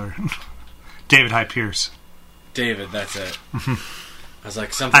Fraser's brother, David Hyde Pierce. David, that's it. I was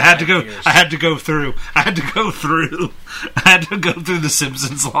like, something. I had to go through the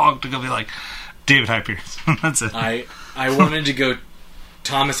Simpsons log to go be like David Hyde Pierce. That's it. I wanted to go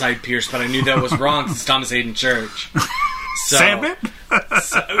Thomas Hyde Pierce, but I knew that was wrong since Thomas Hayden Church. So, Sandman?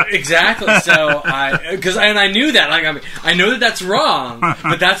 Exactly. So I knew that. Like I know that that's wrong,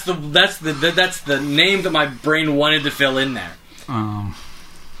 but that's the name that my brain wanted to fill in there.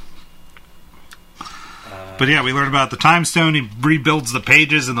 But yeah, we learn about the Time Stone. He rebuilds the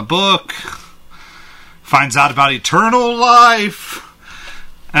pages in the book. Finds out about eternal life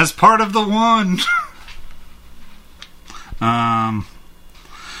as part of the One.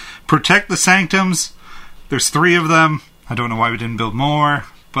 Protect the Sanctums. There's 3 of them. I don't know why we didn't build more,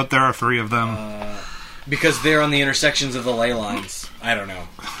 but there are 3 of them. Because they're on the intersections of the ley lines. I don't know.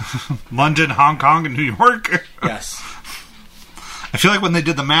 London, Hong Kong, and New York. Yes. I feel like when they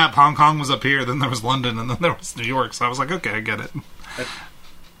did the map, Hong Kong was up here, then there was London, and then there was New York. So I was like, okay, I get it.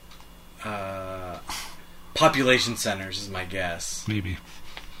 Population centers is my guess. Maybe.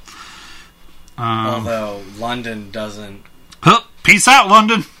 Although London doesn't... Peace out,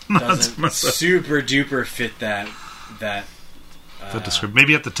 London! Doesn't super duper fit that description.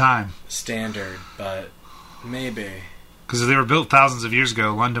 Maybe at the time. Standard, but maybe. Because if they were built thousands of years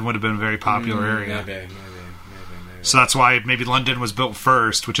ago, London would have been a very popular area. Maybe. So that's why maybe London was built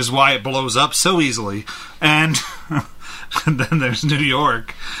first, which is why it blows up so easily. And then there's New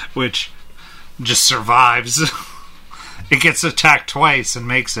York, which just survives. It gets attacked twice and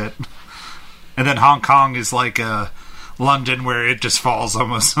makes it. And then Hong Kong is like London, where it just falls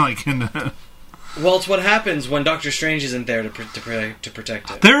almost like in... Well, it's what happens when Doctor Strange isn't there to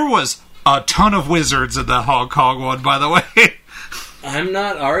protect it. There was a ton of wizards in the Hong Kong one, by the way. I'm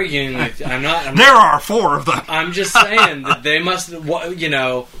not arguing with. I'm not. There are 4 of them. I'm just saying that they must.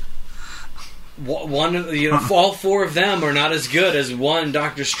 All 4 of them are not as good as one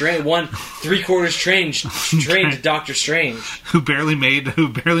Doctor Strange, one 3/4 trained Doctor Strange, who barely made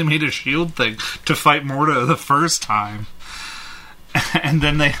a shield thing to fight Mordo the first time, and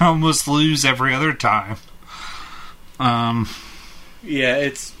then they almost lose every other time. Yeah,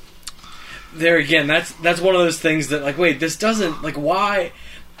 it's there again. That's one of those things that wait, this doesn't why?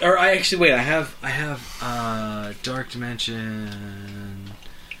 Or I have Dark Dimension.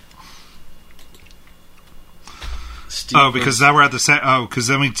 Because now we're at the because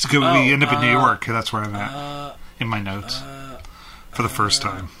then we end up in New York. That's where I'm at in my notes for the first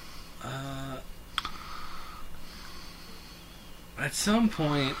time. At some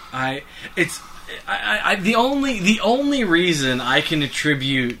point, the only reason I can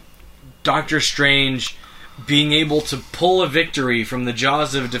attribute Doctor Strange being able to pull a victory from the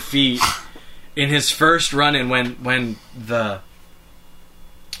jaws of defeat in his first run-in when the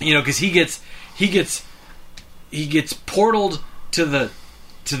because he gets portaled to the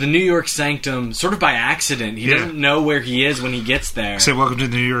New York Sanctum sort of by accident. He doesn't know where he is when he gets there. Say, welcome to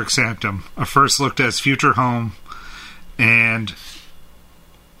the New York Sanctum. A first looked at his future home, and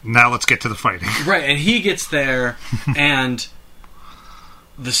now let's get to the fighting. Right, and he gets there, and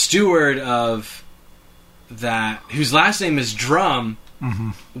the steward of that, whose last name is Drum,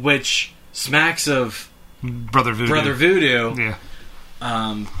 which smacks of Brother Voodoo. Yeah.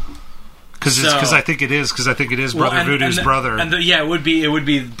 Because I think it is Brother Voodoo's brother. It would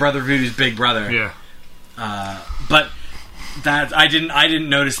be Brother Voodoo's big brother. Yeah. But that I didn't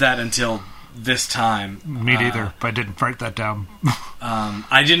notice that until this time. Me neither. But I didn't write that down.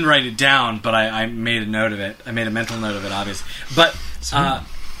 I didn't write it down, but I made a note of it. I made a mental note of it, obviously. But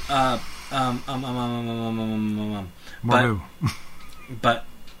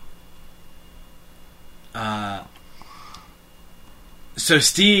so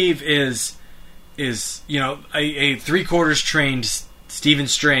Steve is a 3/4 trained Stephen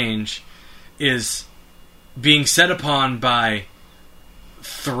Strange is being set upon by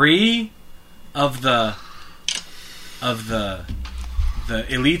 3 of the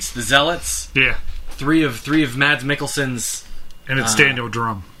elites, the zealots. Yeah. 3 of Mads Mikkelsen's, and it's Daniel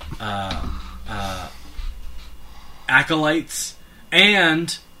Drum. Acolytes,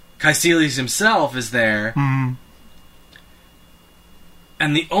 and Caecilius himself is there. Mm-hmm.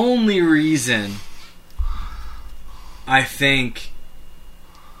 And the only reason I think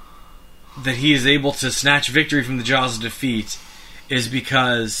that he is able to snatch victory from the jaws of defeat is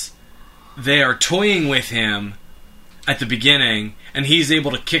because they are toying with him at the beginning, and he's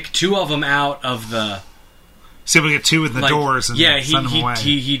able to kick 2 of them out of the... So we get 2 in the doors and send them away.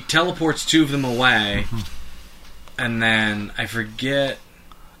 He teleports 2 of them away, and then I forget...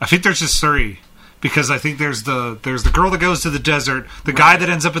 I think there's just 3. Because I think there's the girl that goes to the desert, the guy that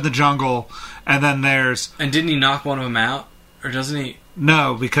ends up in the jungle, and then there's... And didn't he knock one of them out? Or doesn't he...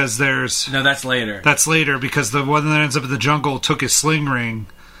 No, because there's... No, that's later. That's later, because the one that ends up in the jungle took his sling ring.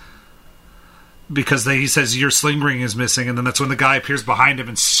 Because he says, your sling ring is missing, and then that's when the guy appears behind him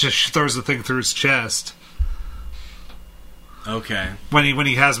and throws the thing through his chest. Okay. When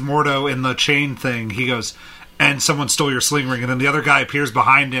he has Mordo in the chain thing, he goes... And someone stole your sling ring, and then the other guy appears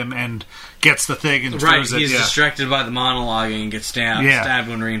behind him and gets the thing and throws it. He's distracted by the monologuing and gets stabbed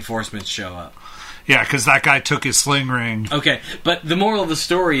when reinforcements show up. Yeah, because that guy took his sling ring. Okay, but the moral of the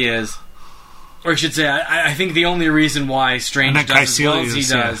story is, or I should say, I think the only reason why Strange does as well as he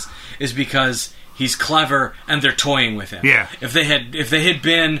does is because he's clever and they're toying with him. Yeah. If they had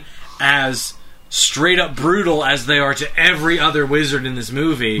been as straight up brutal as they are to every other wizard in this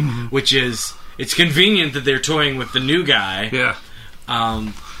movie, which is... It's convenient that they're toying with the new guy. Yeah.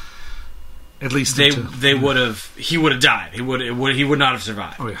 At least they would have. He would have died. He would not have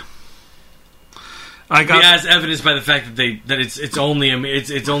survived. Oh yeah. As evidenced by the fact that it's only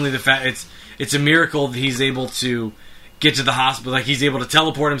the fact it's a miracle that he's able to get to the hospital. Like he's able to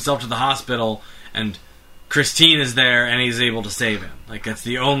teleport himself to the hospital, and Christine is there, and he's able to save him. Like that's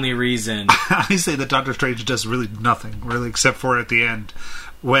the only reason. I say that Doctor Strange does really nothing, really, except for at the end.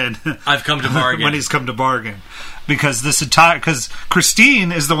 When I've come to bargain. When he's come to bargain. Because because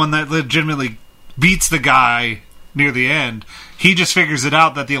Christine is the one that legitimately beats the guy near the end. He just figures it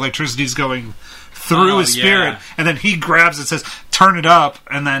out that the electricity's going through his spirit, and then he grabs it, says, turn it up,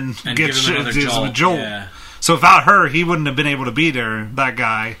 and then gives him a jolt. Yeah. So without her, he wouldn't have been able to beat her, that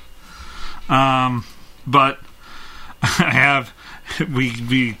guy. But I have...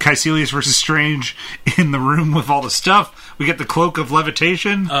 We Caecilius versus Strange in the room with all the stuff. We get the cloak of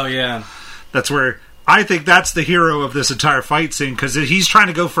levitation. Oh yeah, that's where I think that's the hero of this entire fight scene, because he's trying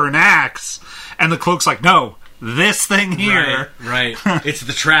to go for an axe, and the Cloak's like, no, this thing here. Right. It's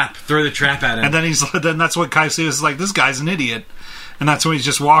the trap. Throw the trap at him. And then that's what Caecilius is like, this guy's an idiot. And that's when he's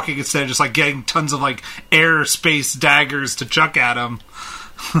just walking instead of just like getting tons of like aerospace daggers to chuck at him.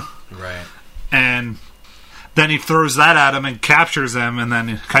 Right. And then he throws that at him and captures him, and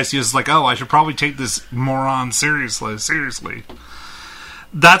then Caecilius is like, oh, I should probably take this moron seriously.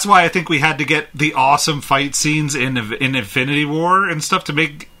 That's why I think we had to get the awesome fight scenes in Infinity War and stuff to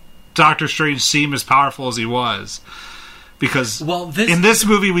make Doctor Strange seem as powerful as he was. Because in this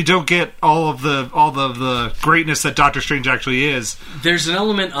movie we don't get all of the greatness that Doctor Strange actually is. There's an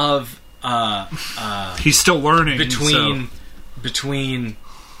element of he's still learning between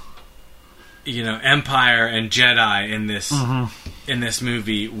Empire and Jedi in this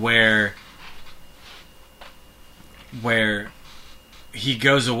movie where he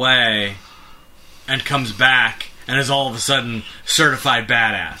goes away and comes back and is all of a sudden certified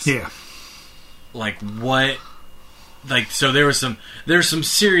badass. Yeah. Like what? Like, so there's some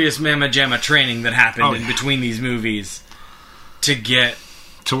serious mamma jamma training that happened in between these movies to get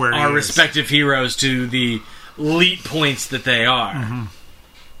to where our respective heroes to the elite points that they are.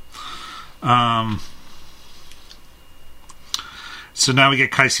 Mm-hmm. So now we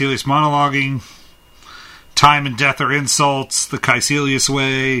get Caecilius monologuing. Time and death are insults, the Caecilius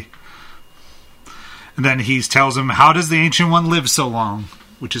way. And then he tells him, how does the Ancient One live so long?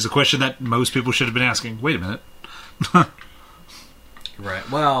 Which is a question that most people should have been asking. Wait a minute. Right.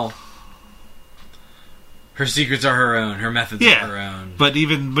 Well, her secrets are her own. Her methods are her own. But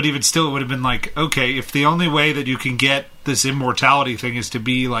even still, it would have been like, okay, if the only way that you can get this immortality thing is to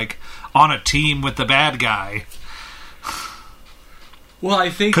be like on a team with the bad guy. Well, I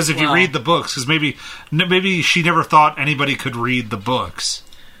think because if you read the books, because maybe she never thought anybody could read the books.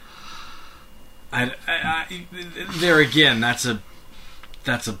 There again, that's a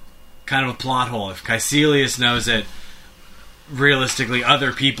kind of a plot hole. If Caecilius knows it, realistically,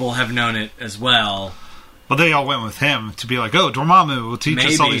 other people have known it as well. Well, they all went with him to be like, oh, Dormammu will teach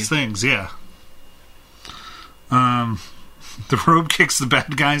us all these things. Yeah. The robe kicks the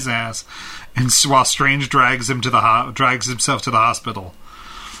bad guy's ass, and while Strange drags himself to the hospital.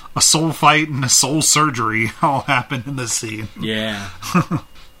 A soul fight and a soul surgery all happen in this scene. Yeah.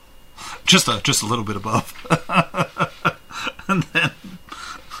 just a little bit above. And then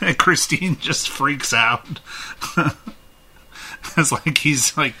Christine just freaks out. It's like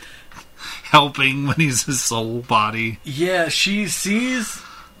he's like helping when he's his soul body. Yeah, she sees,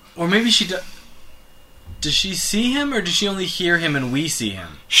 or maybe she does. Does she see him, or does she only hear him and we see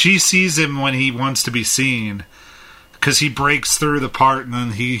him? She sees him when he wants to be seen, because he breaks through the part, and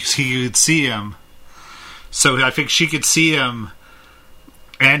then he could see him. So I think she could see him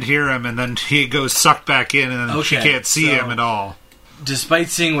and hear him, and then he goes sucked back in, and then she can't see him at all. Despite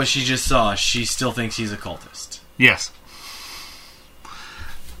seeing what she just saw, she still thinks he's a cultist. Yes.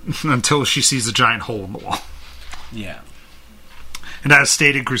 Until she sees a giant hole in the wall. Yeah. And as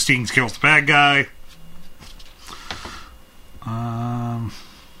stated, Christine kills the bad guy.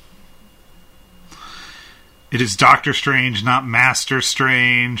 It is Doctor Strange, not Master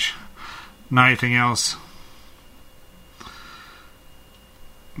Strange. Not anything else.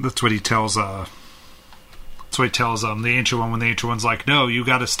 That's what he tells the Ancient One when the Ancient One's like, no, you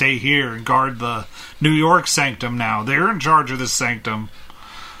gotta stay here and guard the New York sanctum now. They're in charge of this sanctum.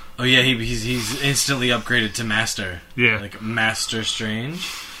 Oh yeah, he's instantly upgraded to Master. Yeah. Like Master Strange.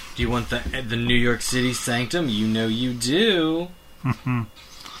 Do you want the New York City sanctum? You know you do. And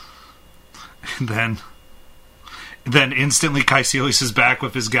then instantly Caecilius is back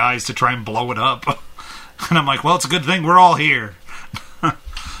with his guys to try and blow it up. And I'm like, well, it's a good thing we're all here.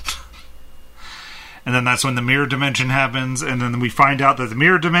 And then that's when the mirror dimension happens, and then we find out that the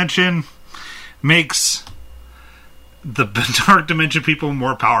mirror dimension makes the dark dimension people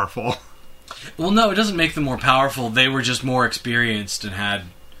more powerful. Well, no, it doesn't make them more powerful. They were just more experienced and had...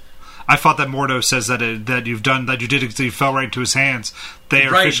 I thought that Mordo says that you fell right into his hands. They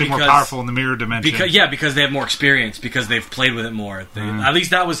are officially more powerful in the mirror dimension. Because they have more experience, because they've played with it more. At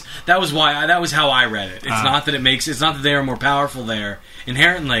least that was how I read it. It's not that they are more powerful there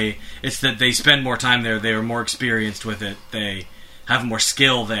inherently. It's that they spend more time there. They are more experienced with it. They have more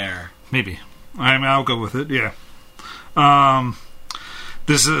skill there. Maybe. I'll go with it. Yeah.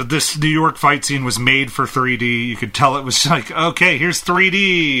 This New York fight scene was made for 3D. You could tell it was like, okay, here's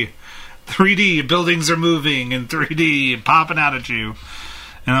 3D. 3D, buildings are moving in 3D and popping out at you.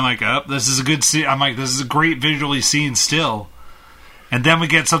 And I'm like, oh, this is a good scene. I'm like, this is a great visually seen still. And then we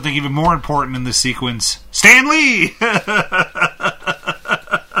get something even more important in this sequence. Stan Lee!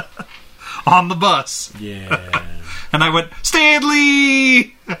 on the bus. Yeah. And I went,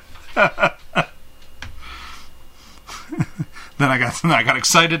 Stanley! Then I got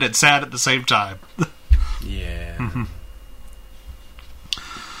excited and sad at the same time. Yeah.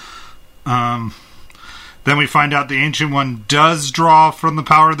 Then we find out the Ancient One does draw from the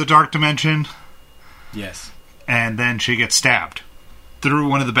power of the Dark Dimension. Yes. And then she gets stabbed through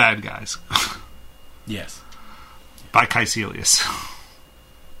one of the bad guys. Yes. By Caecilius.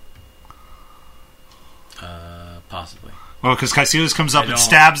 Possibly. Well, because Caecilius comes up and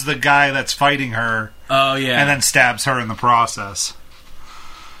stabs the guy that's fighting her. Oh, yeah. And then stabs her in the process.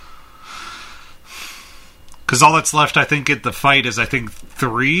 Because all that's left, I think, at the fight is,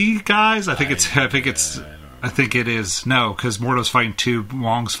 3 guys? I think it is. No, because Mordo's fighting 2,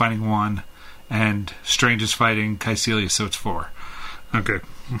 Wong's fighting 1, and Strange is fighting Caecilius, so it's 4. Okay.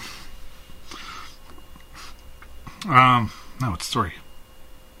 No, it's 3.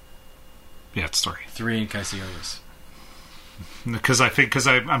 Yeah, it's 3. 3 in Caecilius. Because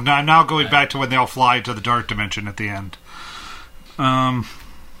I'm now going back to when they all fly to the Dark Dimension at the end.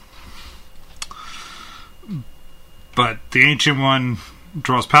 But the Ancient One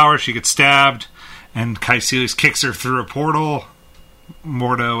draws power, she gets stabbed, and Caecilius kicks her through a portal.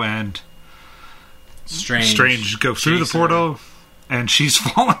 Mordo and Strange go through the portal, and she's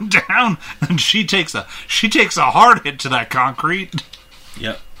falling down, and she takes a hard hit to that concrete.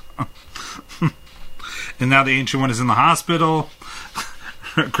 Yep. And now the Ancient One is in the hospital.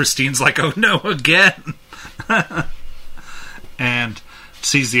 Christine's like, oh no, again. And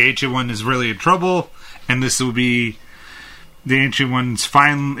sees the Ancient One is really in trouble, and this will be the Ancient One's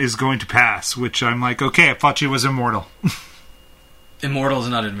is going to pass, which I'm like, okay, I thought she was immortal. Immortal is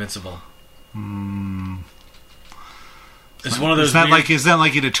not invincible. It's one of those. Is that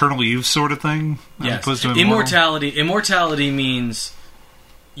like an eternal youth sort of thing? Yes. Immortality means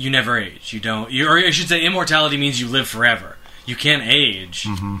you never age. You don't. Or I should say, immortality means you live forever. You can't age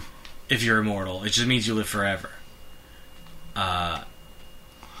if you're immortal. It just means you live forever. I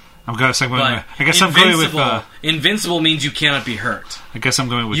guess I'm going with invincible means you cannot be hurt. I guess I'm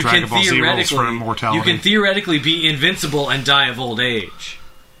going with Dragon Ball Z rules for immortality. You can theoretically be invincible and die of old age,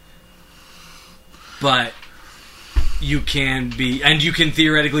 but you can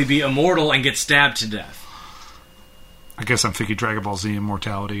theoretically be immortal and get stabbed to death. I guess I'm thinking Dragon Ball Z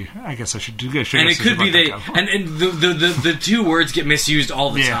immortality. I guess I should do. And it could be the 2 words get misused all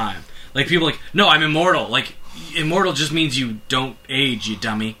the time. Like people are like, no, I'm immortal. Like immortal just means you don't age, you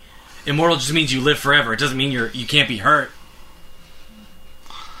dummy. Immortal just means you live forever. It doesn't mean you can't be hurt.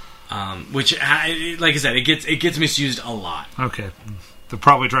 Which, like I said, it gets misused a lot. Okay,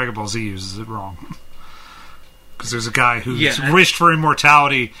 probably Dragon Ball Z uses it wrong. Because there's a guy who's wished for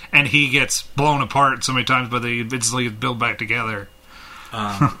immortality, and he gets blown apart so many times, but they eventually build back together.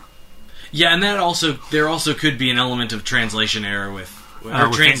 And there also could be an element of translation error with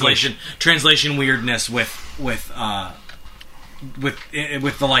translation weirdness with the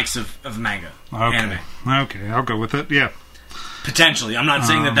likes of manga, anime. Okay, I'll go with it. Yeah, potentially. I'm not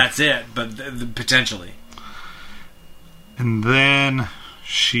saying that's it, but potentially. And then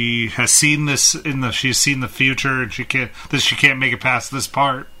she has seen this she's seen the future, and she can't make it past this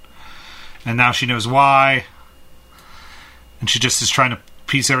part, and now she knows why, and she just is trying to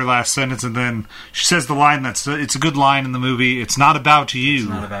piece every last sentence, and then she says the line it's a good line in the movie. It's not about you. It's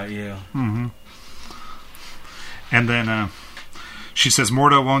not about you. Mm-hmm. And then she says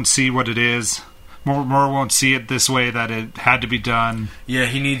Mordo won't see what it is. Mordo won't see it this way, that it had to be done. Yeah,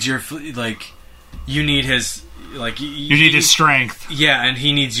 he needs you need his you need his strength. Yeah, and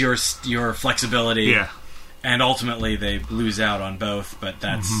he needs your flexibility. Yeah, and ultimately they lose out on both. But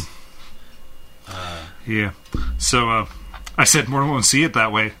that's yeah. So I said Mordo won't see it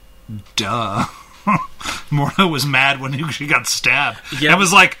that way. Duh. Mordo was mad when she got stabbed. Yeah. It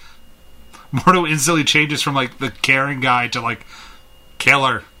was like Mordo instantly changes from like the caring guy to like kill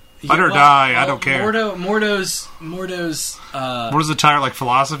her. Let her die. I don't care. Mordo's entire like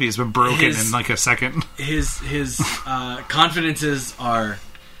philosophy has been broken in like a second. His confidences are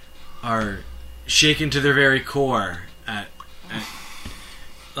shaken to their very core.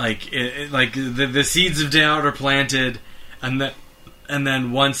 The seeds of doubt are planted, and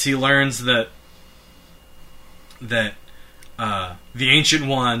then once he learns that the Ancient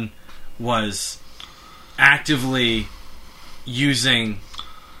One was actively using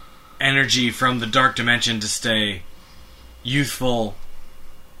energy from the Dark Dimension to stay youthful,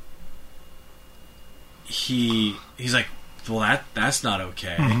 he's like, well, that's not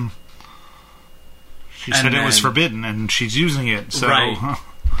okay. Mm-hmm. She said it was forbidden, and she's using it. So right.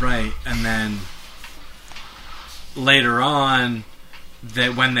 And then later on,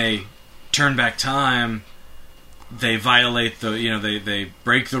 that when they turn back time, they violate they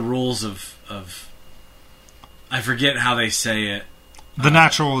break the rules of I forget how they say it. The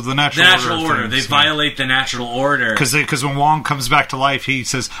natural order. They violate the natural order because when Wong comes back to life, he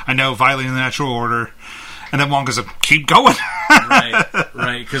says, "I know, violating the natural order," and then Wong goes, "Keep going." right.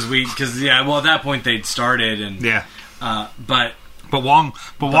 Because at that point they'd started, and but Wong,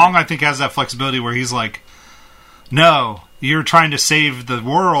 I think has that flexibility where he's like, "No, you're trying to save the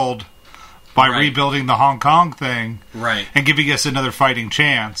world by rebuilding the Hong Kong thing, right, and giving us another fighting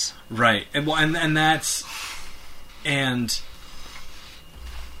chance, right." And that's and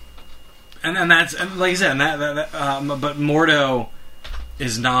that's like I said, but Mordo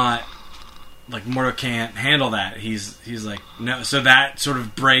is not like Mordo can't handle that. He's like no, so that sort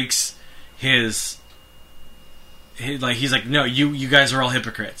of breaks his he's like no, you guys are all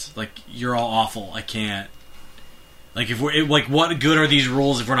hypocrites. Like you're all awful. I can't. Like if we're like, what good are these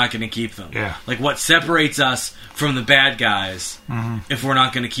rules if we're not going to keep them? Yeah. Like what separates us from the bad guys if we're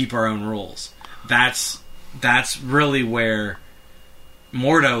not going to keep our own rules? That's really where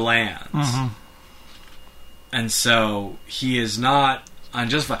Mordo lands. And so he is not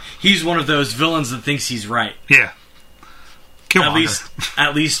unjustified. He's one of those villains that thinks he's right. Yeah. At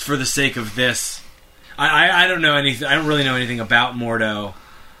least for the sake of this. I don't know anything. I don't really know anything about Mordo.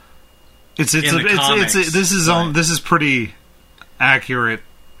 This is pretty accurate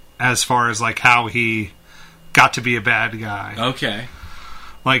as far as like how he got to be a bad guy. Okay.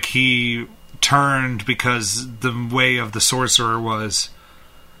 Like he turned because the way of the sorcerer was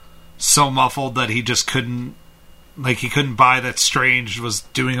so muffled that he just couldn't buy that Strange was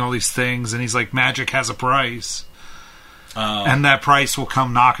doing all these things, and he's like, magic has a price. And that price will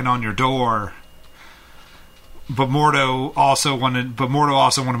come knocking on your door. But Mordo also wanted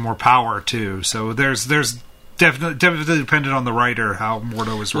more power too. So there's definitely dependent on the writer how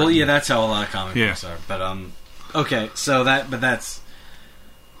Mordo was written. Well, yeah, that's how a lot of comic books are. But okay, so that's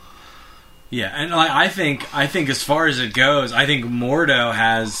yeah, and I think as far as it goes, I think Mordo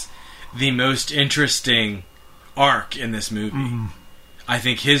has the most interesting arc in this movie. I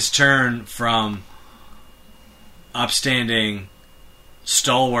think his turn from upstanding,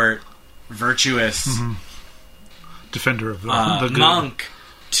 stalwart, virtuous. Defender of the good. Monk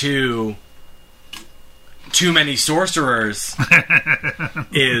to too many sorcerers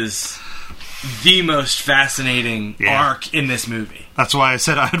is the most fascinating arc in this movie. That's why I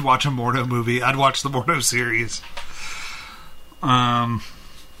said I'd watch a Mordo movie. I'd watch the Mordo series. Now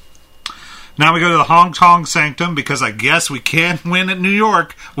we go to the Hong Kong Sanctum because I guess we can't win at New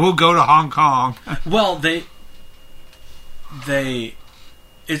York. We'll go to Hong Kong. Well,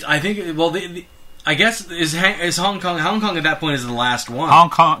 I guess is Hong Kong. Hong Kong at that point is the last one. Hong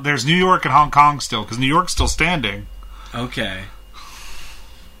Kong. There's New York and Hong Kong still because New York's still standing. Okay.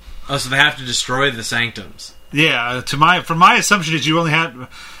 Oh, so they have to destroy the sanctums. Yeah. From my assumption is you only had.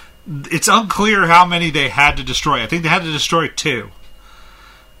 It's unclear how many they had to destroy. I think they had to destroy 2.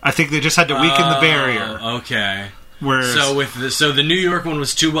 I think they just had to weaken the barrier. Okay. Whereas, so the New York one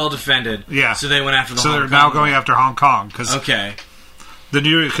was too well defended. Yeah. So they went after the Hong Kong. So they're now going after Hong Kong okay.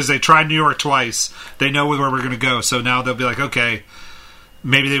 Because they tried New York twice, they know where we're going to go. So now they'll be like, okay,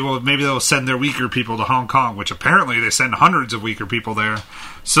 maybe they'll send their weaker people to Hong Kong, which apparently they send hundreds of weaker people there.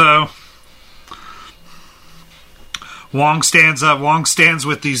 So Wong stands up. Wong stands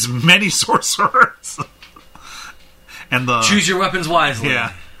with these many sorcerers, and choose your weapons wisely.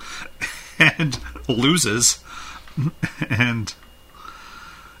 Yeah, and loses, and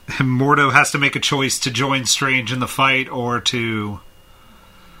Mordo has to make a choice to join Strange in the fight or to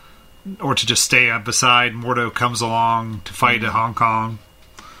just stay up beside. Mordo comes along to fight at Hong Kong.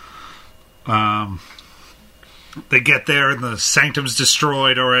 They get there and the Sanctum's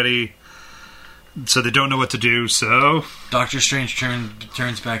destroyed already, so they don't know what to do. So Doctor Strange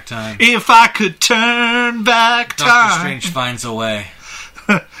turns back time. If I could turn back time, Doctor Strange finds a way.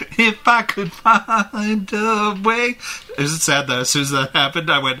 If I could find a way. Is it sad that as soon as that happened,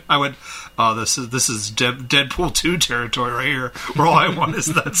 I went, oh, this is Deadpool 2 territory right here, where all I want is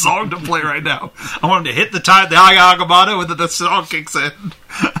that song to play right now. I want him to hit the Agamotto, and then the song kicks in.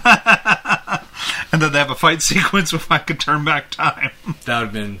 And then they have a fight sequence if I could turn back time. That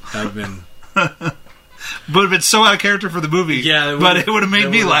would have been would have been so out of character for the movie. Yeah, but it would have made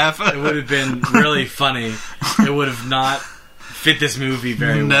me laugh. It would have been really funny. It would have not fit this movie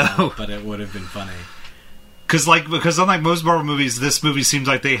very well, but it would have been funny. Because unlike most Marvel movies, this movie seems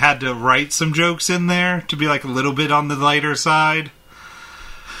like they had to write some jokes in there to be like a little bit on the lighter side.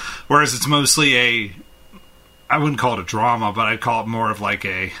 Whereas it's mostly I wouldn't call it a drama, but I'd call it more of like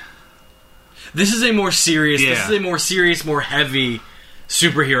This is a more serious, more heavy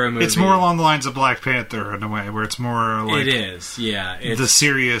superhero movie. It's more along the lines of Black Panther in a way, where it's more like... It is, yeah. It's, the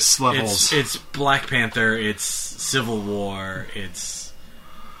serious levels. It's Black Panther, it's Civil War, it's...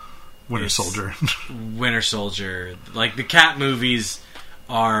 Winter Soldier. Winter Soldier. Like, the Cap movies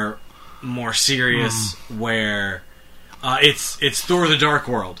are more serious, where it's Thor the Dark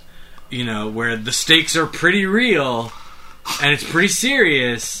World, you know, where the stakes are pretty real, and it's pretty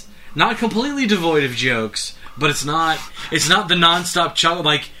serious, not completely devoid of jokes, but it's not the nonstop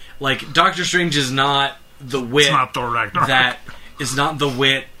like Doctor Strange is not the wit. It's not Thor Ragnarok. That is not the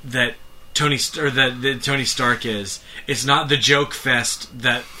wit that Tony Stark is. It's not the joke fest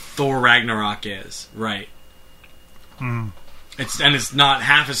that Thor Ragnarok is. Right. It's not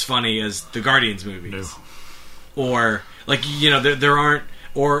half as funny as the Guardians movies. No. Or like, you know, there aren't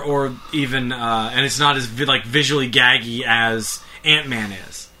or even and it's not as visually gaggy as Ant-Man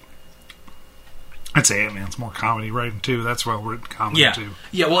is. I'd say Ant-Man's more comedy writing too. That's well written comedy too.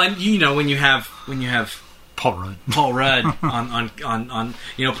 Yeah, well, and you know when you have Paul Rudd on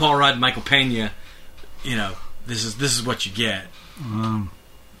you know, Paul Rudd, Michael Pena, you know, this is what you get.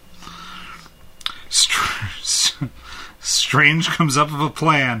 Strange comes up with a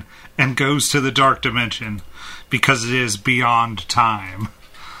plan and goes to the dark dimension because it is beyond time.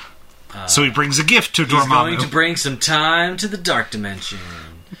 So he brings a gift to Dormammu. He's going to bring some time to the dark dimension.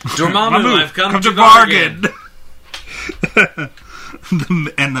 Dormammu, I've come to bargain.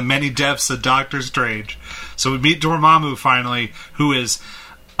 And the many depths of Doctor Strange. So we meet Dormammu finally, who is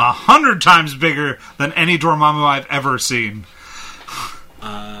 100 times bigger than any Dormammu I've ever seen.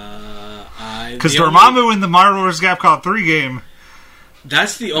 Because Dormammu in the Marvel vs. Capcom 3 game...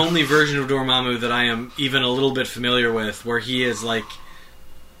 That's the only version of Dormammu that I am even a little bit familiar with, where he is like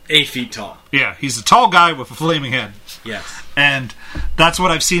 8 feet tall. Yeah, he's a tall guy with a flaming head. Yes. And that's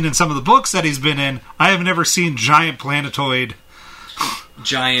what I've seen in some of the books that he's been in. I have never seen giant planetoid...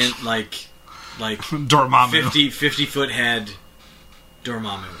 Giant, like Dormammu. 50 foot head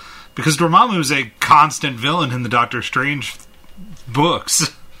Dormammu. Because Dormammu is a constant villain in the Doctor Strange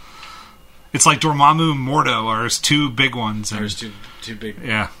books. It's like Dormammu and Mordo are his two big ones. There's two big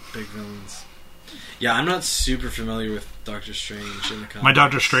villains. Yeah, I'm not super familiar with Doctor Strange in the comics. My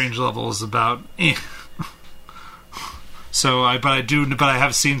Doctor Strange level is about So I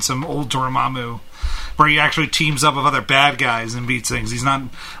have seen some old Dormammu where he actually teams up with other bad guys and beats things. He's not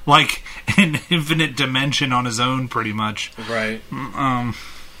like an infinite dimension on his own, pretty much. Right.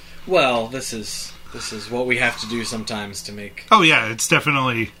 Well, this is what we have to do sometimes to make. Oh yeah, it's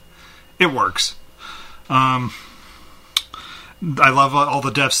definitely, it works. I love all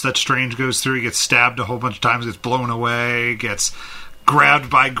the depths that Strange goes through. He gets stabbed a whole bunch of times, gets blown away, gets grabbed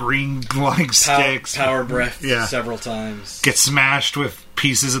by green sticks, power breath several times, gets smashed with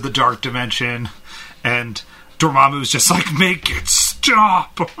pieces of the dark dimension, and Dormammu's just like, make it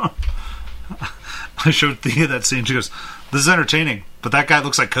stop. I showed Thea that scene. She goes, "This is entertaining, but that guy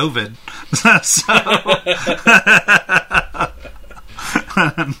looks like COVID."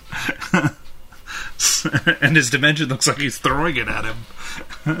 And his dimension looks like he's throwing it at him.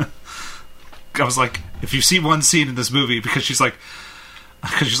 I was like, if you see one scene in this movie, because she's like,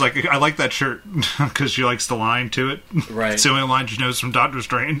 I like that shirt because she likes the line to it. Right. It's the only line she knows from Doctor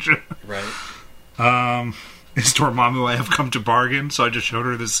Strange. Right. It's Dormammu, I have come to bargain. So I just showed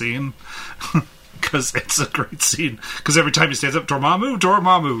her this scene because it's a great scene. Because every time he stands up, Dormammu,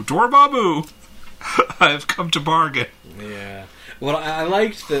 Dormammu, Dormammu, I have come to bargain. Yeah. Well, I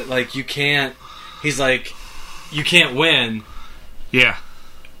liked that. Like, you can't. He's like, you can't win. Yeah.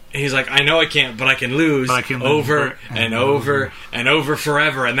 He's like, I know I can't, but I can lose, over and over and over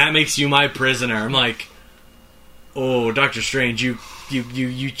forever, and that makes you my prisoner. I'm like, oh, Doctor Strange, you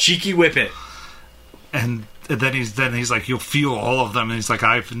cheeky whippet. And then he's like, you'll feel all of them, and he's like,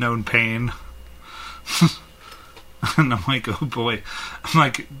 I've known pain. And I'm like, oh boy. I'm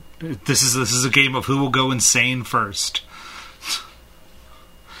like, this is a game of who will go insane first.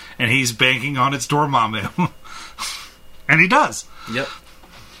 And he's banking on its Dormammu. And he does. Yep.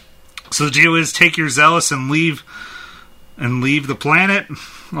 So the deal is, take your Zealous and leave the planet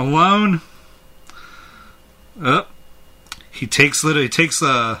alone. He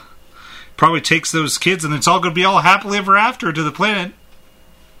probably takes those kids, and it's all going to be all happily ever after to the planet.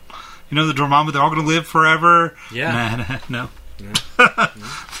 You know, the Dormammu, they're all going to live forever. Yeah. No.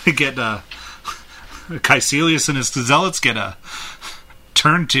 They get Caecilius and his Zealots get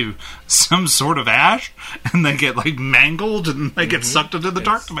turned to some sort of ash, and they get like mangled, and they get sucked into the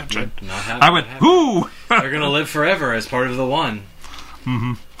dark dimension. I went, ooh! They're going to live forever as part of the one.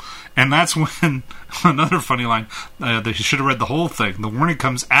 Mm-hmm. And that's when, another funny line, they should have read the whole thing. The warning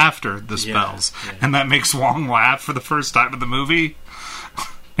comes after the spells, and that makes Wong laugh for the first time in the movie.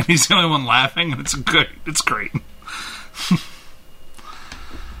 And he's the only one laughing, and it's good. It's great.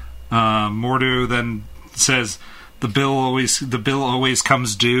 Mordo then says the bill always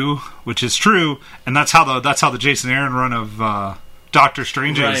comes due, which is true, and that's how the Jason Aaron run of Doctor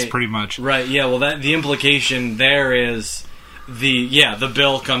Strange is pretty much. Right. Yeah. Well, the implication there is the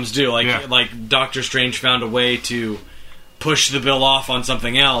bill comes due. Like Doctor Strange found a way to push the bill off on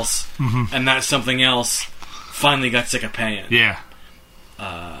something else, and that something else finally got sick of paying. Yeah.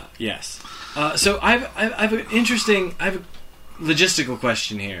 Yes. So I have a logistical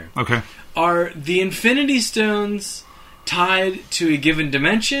question here. Okay. Are the Infinity Stones tied to a given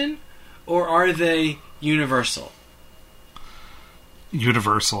dimension, or are they universal?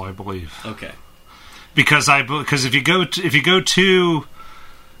 Universal, I believe. Okay. Because if you go to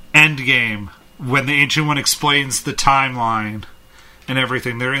Endgame, when the Ancient One explains the timeline and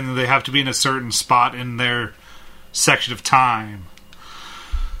everything, they have to be in a certain spot in their section of time.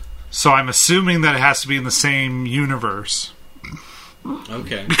 So I'm assuming that it has to be in the same universe.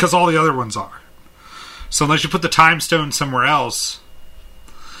 Okay. Because all the other ones are. So unless you put the Time Stone somewhere else,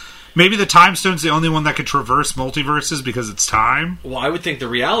 maybe the Time Stone's the only one that could traverse multiverses because it's time. Well, I would think the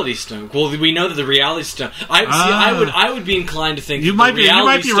Reality Stone. Well, we know that the Reality Stone. I would be inclined to think the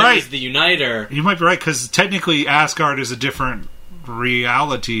Reality Stone is the uniter. You might be right, because technically Asgard is a different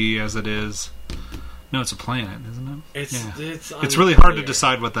reality as it is. No, it's a planet, isn't it? It's really hard to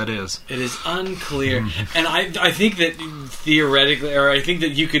decide what that is. It is unclear, and I think that theoretically, or I think that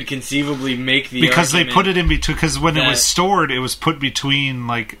you could conceivably make the because they put it in between. Because when it was stored, it was put between,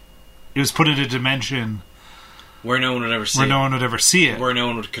 like, it was put in a dimension where no one would ever see it. Where no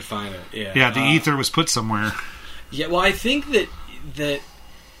one could find it. Yeah, yeah. The ether was put somewhere. Yeah, well, I think that,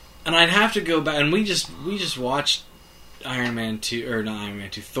 and I'd have to go back, and we just watched Iron Man 2, or not Iron Man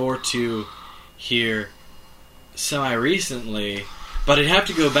 2, Thor 2. Here semi-recently, but I'd have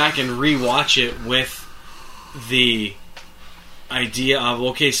to go back and re-watch it with the idea of,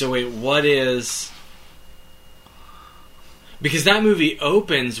 okay, so wait, what is... Because that movie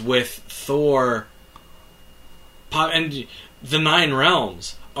opens with Thor and the 9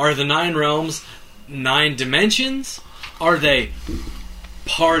 realms. Are the 9 realms 9 dimensions? Are they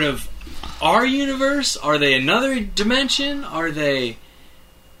part of our universe? Are they another dimension? Are they...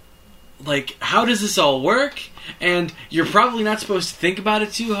 Like, how does this all work? And you're probably not supposed to think about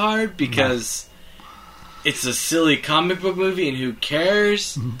it too hard because it's a silly comic book movie, and who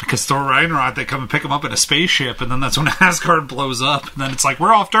cares? Because Thor Ragnarok, they come and pick him up in a spaceship, and then that's when Asgard blows up, and then it's like,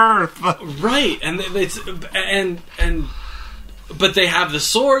 we're off to Earth. Right, but they have the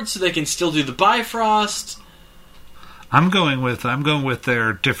sword, so they can still do the Bifrost. I'm going with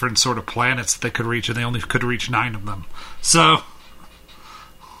their different sort of planets that they could reach, and they only could reach 9 of them. So.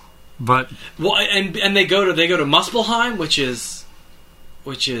 But and they go to Muspelheim, which is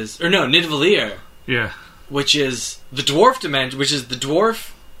Nidavellir. Yeah. Which is the dwarf dimension, which is the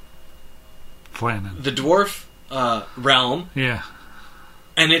dwarf planet. The dwarf realm. Yeah.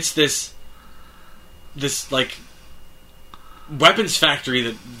 And it's this like weapons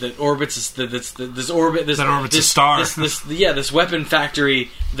factory that orbits this orbits a star. This weapon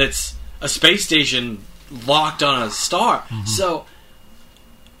factory that's a space station locked on a star. Mm-hmm. So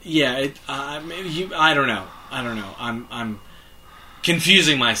yeah, I don't know. I'm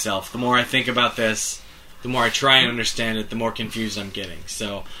confusing myself. The more I think about this, the more I try and understand it, the more confused I'm getting.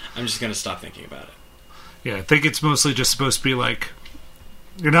 So I'm just going to stop thinking about it. Yeah, I think it's mostly just supposed to be like,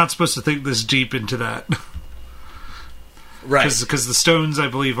 you're not supposed to think this deep into that. Right. Because the stones, I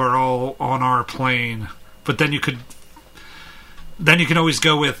believe, are all on our plane. But then you can always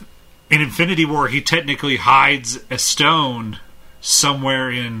go with, in Infinity War, he technically hides a stone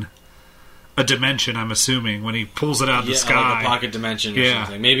somewhere in a dimension, I'm assuming, when he pulls it out of the sky. Like a pocket dimension or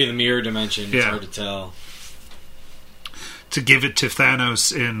something. Maybe the mirror dimension. It's hard to tell. To give it to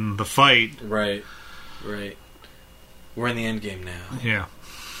Thanos in the fight. Right. We're in the end game now. Yeah.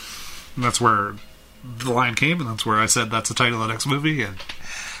 And that's where the line came, and that's where I said that's the title of the next movie, and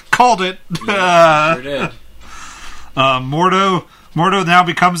called it. Yeah, sure did. Mordo now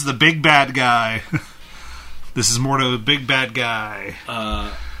becomes the big bad guy. This is Mordo, the big bad guy.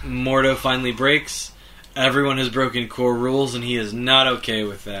 Mordo finally breaks. Everyone has broken core rules, and he is not okay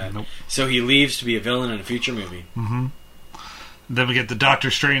with that. Nope. So he leaves to be a villain in a future movie. Mm-hmm. Then we get the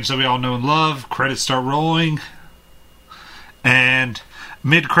Doctor Strange that we all know and love. Credits start rolling. And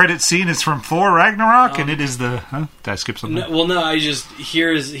mid-credit scene is from Thor Ragnarok, and it is the... Huh? Did I skip something?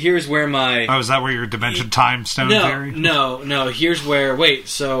 Here's where my... Oh, is that where your dimension time stone theory? No. Here's where... Wait,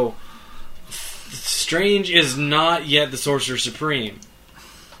 so... Strange is not yet the Sorcerer Supreme.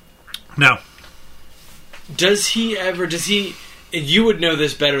 No. Does he you would know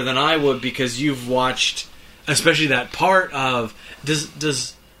this better than I would because you've watched, especially that part of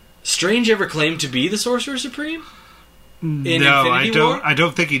does Strange ever claim to be the Sorcerer Supreme? No, I don't. I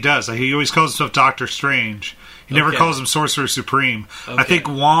don't think he does. He always calls himself Doctor Strange. He never calls him Sorcerer Supreme. Okay. I think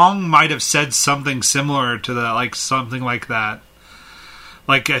Wong might have said something similar to that, like something like that.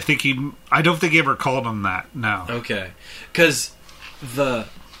 Like I don't think he ever called him that. No. Okay, because the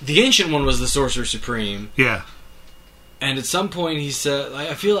Ancient One was the Sorcerer Supreme. Yeah. And at some point he said,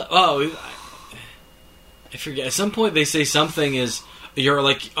 I feel like, I forget. At some point they say something is you're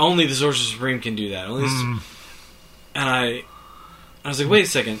like only the Sorcerer Supreme can do that. Only. And I was like, wait a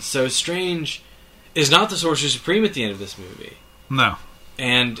second. So Strange is not the Sorcerer Supreme at the end of this movie. No.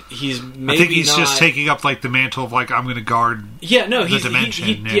 And he's maybe I think he's just taking up like the mantle of like I'm going to guard. Yeah, no, the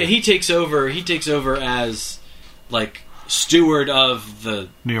dimension. He takes over. He takes over as like steward of the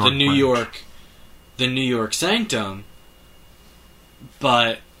New York Sanctum.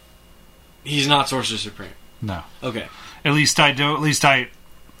 But he's not Sorcerer Supreme. No. Okay. At least I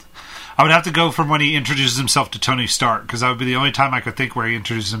would have to go from when he introduces himself to Tony Stark, because that would be the only time I could think where he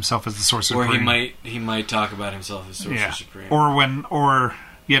introduces himself as the Sorcerer Supreme. Or he might talk about himself as Sorcerer Supreme. Or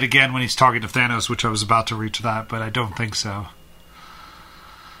yet again when he's talking to Thanos, which I was about to reach that, but I don't think so.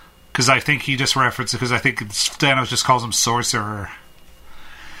 Because I think he just references, because I think Thanos just calls him Sorcerer,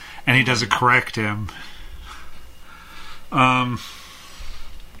 and he doesn't correct him.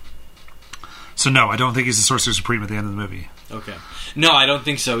 So no, I don't think he's the Sorcerer Supreme at the end of the movie. Okay. No, I don't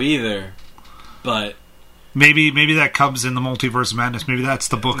think so either. But maybe that comes in the Multiverse of Madness. Maybe that's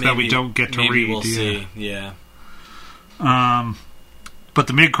the book that we don't get to read. We'll see. Yeah. But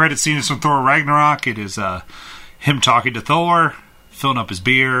the mid-credit scene is from Thor Ragnarok. It is him talking to Thor, filling up his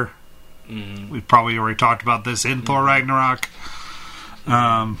beer. Mm-hmm. We've probably already talked about this in Thor Ragnarok.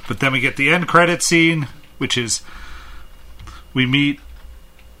 But then we get the end credit scene, which is we meet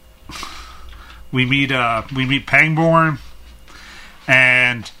Pangborn.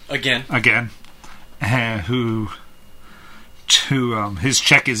 And again, who his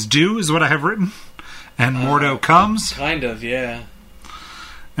check is due is what I have written. And Mordo comes, kind of, yeah.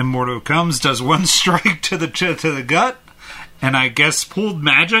 And Mordo comes, does one strike to the gut, and I guess pulled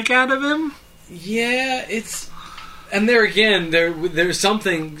magic out of him. Yeah, and there again, there's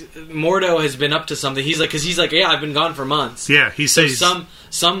something. Mordo has been up to something. He's like, yeah, I've been gone for months. Yeah, he says so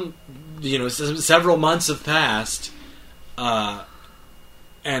some several months have passed.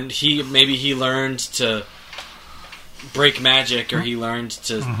 And he learned to break magic, or he learned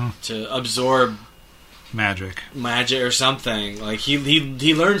to absorb magic or something. Like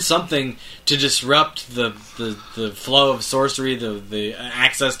he learned something to disrupt the flow of sorcery, the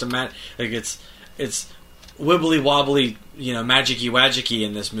access to magic. Like it's wibbly wobbly, magicy wagicky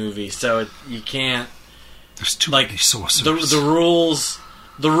in this movie. So you can't. There's too many sorcerers.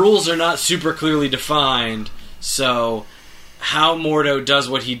 The rules are not super clearly defined. So how Mordo does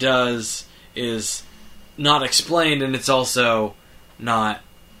what he does is not explained, and it's also not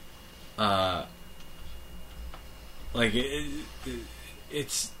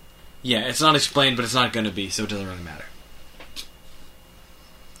it's not explained, but it's not going to be, so it doesn't really matter.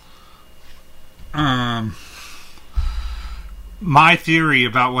 My theory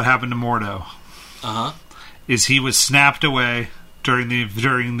about what happened to Mordo is he was snapped away during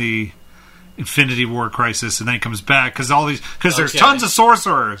the Infinity War crisis, and then he comes back because there's tons of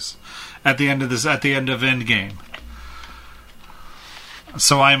sorcerers at the end of Endgame.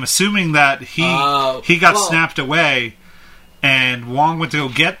 So I'm assuming that he got snapped away, and Wong went to go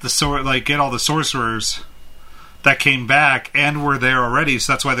get get all the sorcerers that came back and were there already.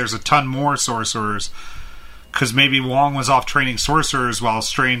 So that's why there's a ton more sorcerers, because maybe Wong was off training sorcerers while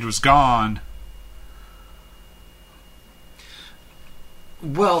Strange was gone.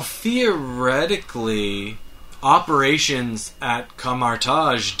 Well, theoretically, operations at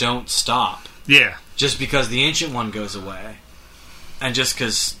Camartage don't stop. Yeah. Just because the Ancient One goes away. And just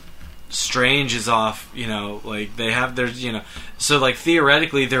because Strange is off, they have their, So,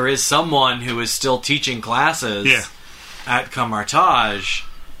 theoretically, there is someone who is still teaching classes at Camartage.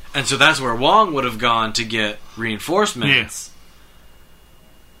 And so that's where Wong would have gone to get reinforcements.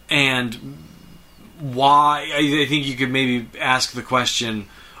 Yeah. And why, I think you could maybe ask the question,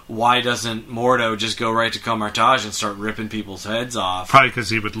 why doesn't Mordo just go right to Camartage and start ripping people's heads off? Probably because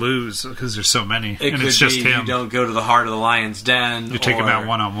he would lose, because there's so many. It's just him. You don't go to the heart of the lion's den. You take him out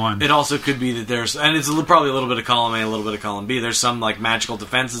one-on-one. It also could be that there's, and it's probably a little bit of column A, a little bit of column B. There's some magical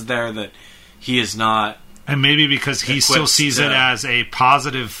defenses there that he is not. And maybe because he still sees it as a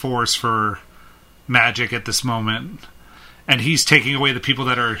positive force for magic at this moment. and he's taking away the people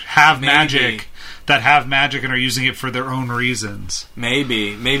that have magic and are using it for their own reasons.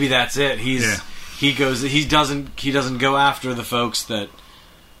 Maybe that's it. He doesn't go after the folks that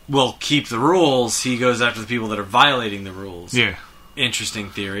will keep the rules. He goes after the people that are violating the rules. Yeah. Interesting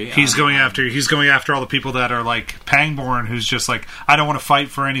theory. He's going after all the people that are like Pangborn, who's just like, I don't want to fight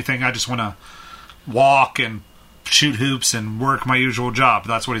for anything. I just want to walk and shoot hoops and work my usual job.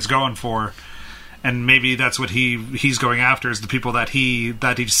 That's what he's going for. And maybe that's what he's going after, is the people that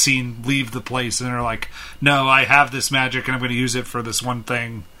he's seen leave the place and are like, no, I have this magic and I'm going to use it for this one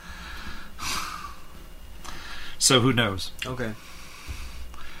thing. So who knows? Okay.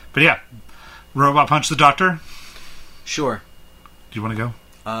 But yeah, Robot Punch the Doctor. Sure. Do you want to go?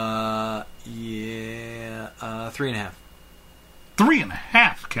 Yeah. 3.5.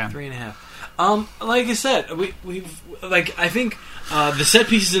 3.5, Ken. 3.5. Like I said, we've I think the set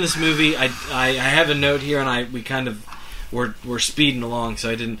pieces in this movie. I have a note here, and we kind of we're speeding along, so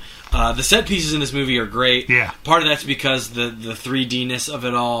I didn't. The set pieces in this movie are great. Yeah. Part of that's because the 3D-ness of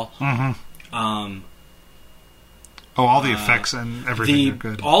it all. Mm-hmm. All the effects and everything are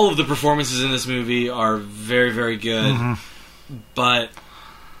good. All of the performances in this movie are very, very good. Mm-hmm. But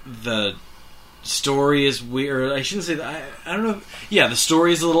the story is weird. I shouldn't say that. I don't know. Yeah, the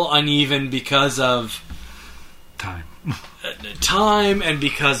story is a little uneven because of time, and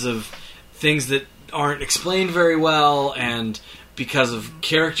because of things that aren't explained very well, and because of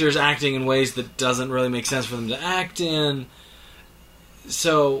characters acting in ways that doesn't really make sense for them to act in.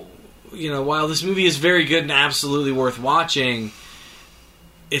 So, while this movie is very good and absolutely worth watching,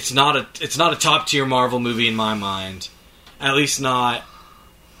 it's not a top tier Marvel movie in my mind. At least not.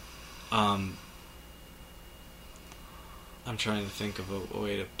 I'm trying to think of a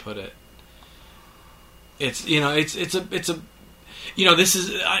way to put it. This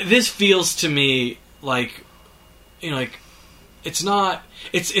feels to me like,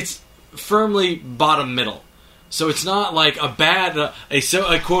 it's firmly bottom middle. So it's not like a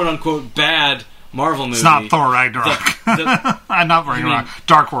quote unquote bad Marvel movie. It's not Thor Ragnarok. Not Ragnarok.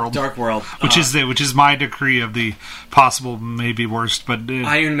 Dark World. Which is my decree of the possible maybe worst, but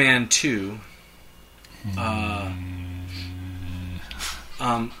Iron Man 2. I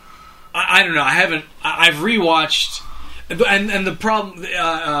don't know. I've rewatched, and the problem.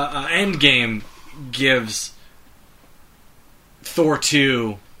 Endgame gives Thor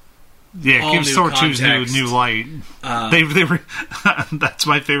 2. Yeah, it gives Thor 2's new light. That's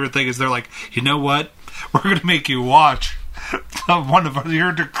my favorite thing, is they're like, you know what? We're going to make you watch one of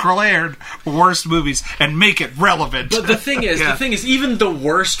your declared worst movies and make it relevant. But the thing is, even the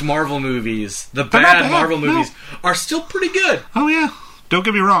worst Marvel movies, the bad Marvel movies, are still pretty good. Oh yeah, don't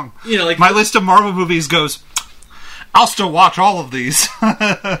get me wrong. My list of Marvel movies goes, I'll still watch all of these.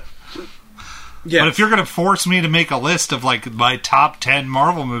 Yeah. But if you're going to force me to make a list of my top 10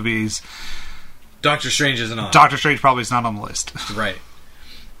 Marvel movies, Doctor Strange isn't on. Doctor Strange probably is not on the list. Right.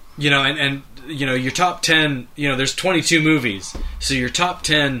 And your top 10, there's 22 movies. So your top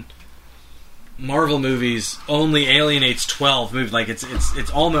 10 Marvel movies only alienates 12 movies. It's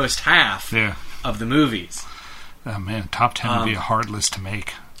almost half of the movies. Oh man, top 10 would be a hard list to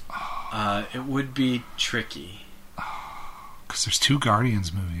make. It would be tricky. Because there's 2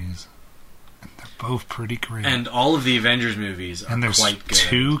 Guardians movies. Both pretty great. And all of the Avengers movies are quite good. And there's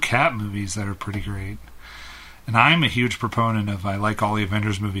 2 Cap movies that are pretty great. And I'm a huge proponent of, I like all the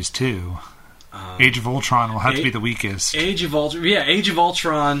Avengers movies too. Age of Ultron will have to be the weakest. Age of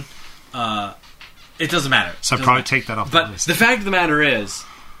Ultron, it doesn't matter. So I'd probably take that off the list. But the fact of the matter is,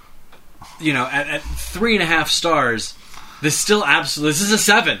 at 3.5 stars, this is a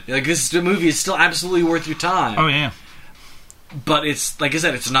 7. This movie is still absolutely worth your time. Oh yeah. But it's, like I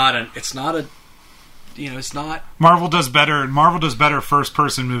said, it's not. Marvel does better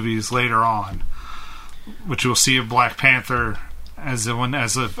first-person movies later on, which we'll see of Black Panther as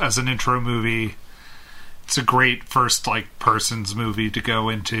an intro movie. It's a great first person's movie to go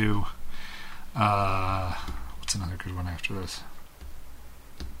into. What's another good one after this?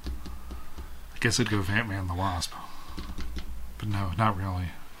 I guess I'd go Ant-Man and the Wasp, but no, not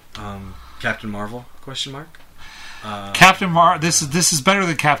really. Captain Marvel? Question mark. Captain Marvel. This is better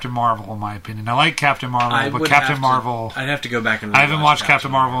than Captain Marvel in my opinion. I like Captain Marvel, but Captain Marvel. I'd have to go back and. I haven't watched Captain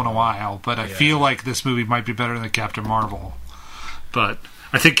Marvel in a while, but I feel like this movie might be better than Captain Marvel. But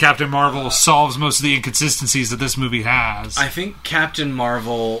I think Captain Marvel solves most of the inconsistencies that this movie has. I think Captain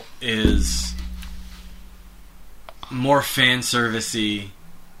Marvel is more fan servicey,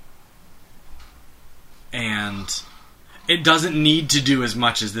 and it doesn't need to do as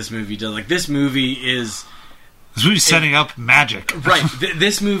much as this movie does. This movie is. This movie's setting up magic. Right.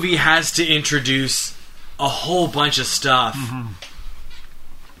 This movie has to introduce a whole bunch of stuff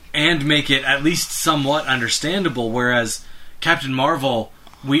and make it at least somewhat understandable, whereas Captain Marvel,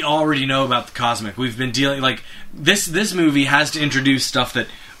 we already know about the cosmic. We've been dealing... Like, this movie has to introduce stuff that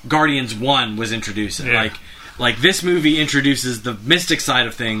Guardians 1 was introducing. Yeah. Like, this movie introduces the mystic side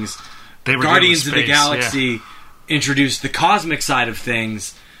of things. Guardians of the Galaxy introduced the cosmic side of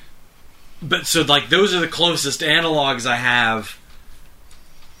things. But, so, like, those are the closest analogs I have.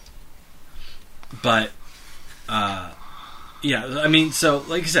 But, yeah, I mean, so,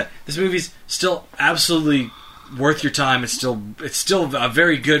 like I said, this movie's still absolutely worth your time. It's still a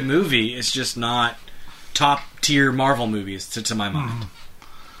very good movie. It's just not top tier Marvel movies to my mind.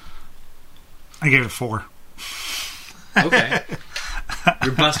 I gave it 4. Okay.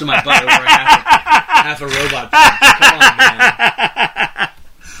 You're busting my butt over half a robot. Come on, man.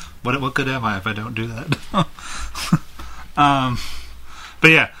 What good am I if I don't do that? But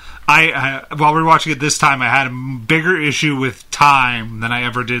yeah, I while we were watching it this time, I had a bigger issue with time than I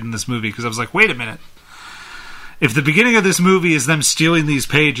ever did in this movie, because I was like, wait a minute. If the beginning of this movie is them stealing these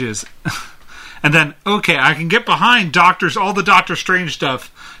pages, and then, okay, I can get behind all the Doctor Strange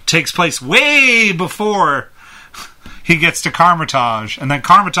stuff takes place way before he gets to Carmitage, and then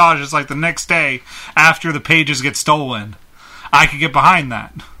Carmitage is like the next day after the pages get stolen. I could get behind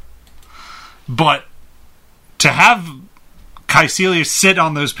that. But to have Caecilius sit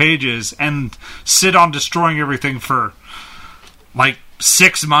on those pages and sit on destroying everything for like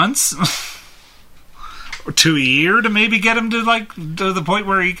 6 months or to a year to maybe get him to the point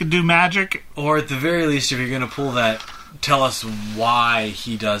where he could do magic, or at the very least, if you're going to pull that, tell us why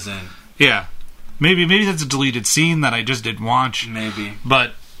he doesn't. Yeah, maybe that's a deleted scene that I just didn't watch. Maybe,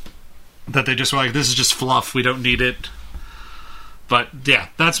 but that they just were like, this is just fluff. We don't need it. But yeah,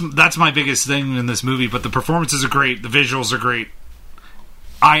 that's my biggest thing in this movie. But the performances are great. The visuals are great.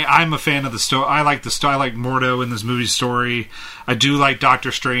 I'm a fan of the story. I like the story. I like Mordo in this movie's story. I do like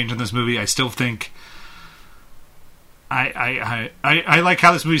Doctor Strange in this movie. I still think I like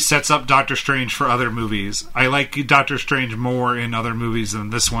how this movie sets up Doctor Strange for other movies. I like Doctor Strange more in other movies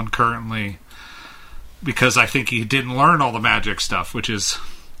than this one currently, because I think he didn't learn all the magic stuff, which is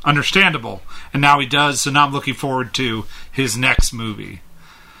understandable, and now he does. So now I'm looking forward to his next movie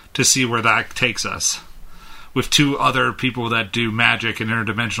to see where that takes us, with 2 other people that do magic and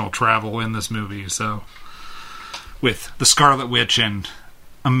interdimensional travel in this movie. So with the Scarlet Witch and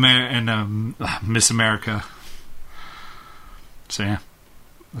Miss America. So yeah,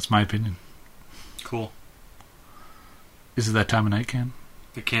 that's my opinion. Cool. Is it that time of night, Ken?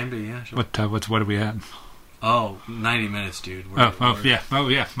 It can be, yeah. Sure. What are we at? Oh, 90 minutes, dude. Yeah.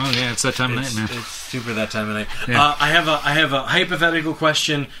 It's that time of night, man. It's super that time of night. Yeah. I have a hypothetical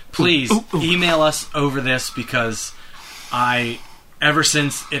question. Please email us over this, because ever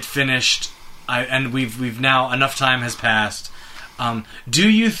since it finished, and we've now, enough time has passed. Do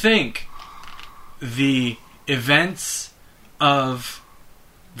you think the events of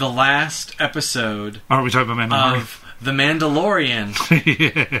the last episode are we talking about Mandalorian? Of The Mandalorian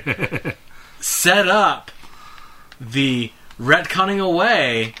set up the retconning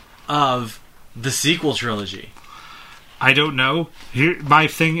away of the sequel trilogy? I don't know. Here's my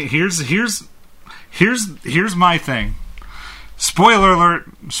thing. Spoiler alert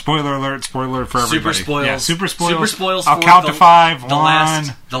for everybody. Super spoils. Yeah, super spoils. Super spoils. I'll count to 5.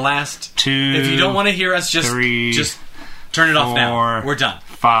 The last 2. If you don't want to hear us, just 3, just turn it off now. 4, We're done.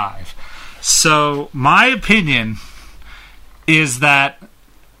 5. So my opinion is that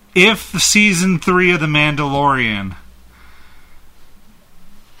if season 3 of The Mandalorian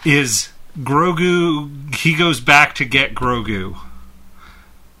is Grogu, he goes back to get Grogu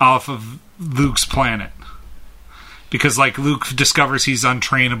off of Luke's planet, because like Luke discovers he's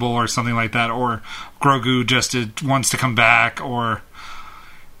untrainable or something like that, or Grogu just wants to come back, or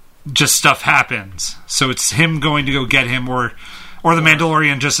just stuff happens. So it's him going to go get him, or the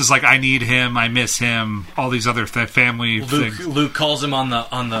Mandalorian just is like, I need him, I miss him, all these other family things. Luke calls him on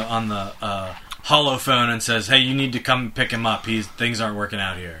the holophone and says, "Hey, you need to come pick him up. Things aren't working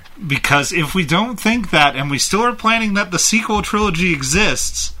out here." Because if we don't think that, and we still are planning that the sequel trilogy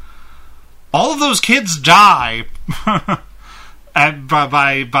exists, all of those kids die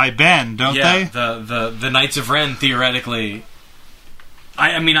by Ben, don't they? The Knights of Ren, theoretically.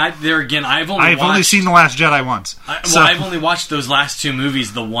 I've only seen The Last Jedi once. I've only watched those last 2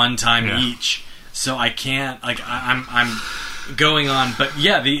 movies the one time each, so I can't. I'm going on, but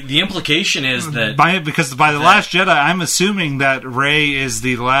yeah, the implication is that by The Last Jedi, I'm assuming that Rey is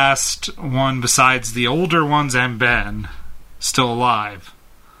the last one besides the older ones and Ben still alive.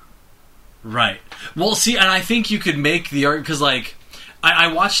 Right. Well, see, and I think you could make the argument, because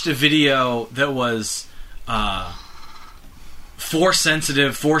I watched a video that was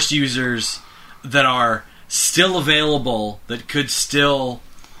Force-sensitive Force users that are still available, that could still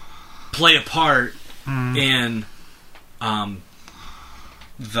play a part in the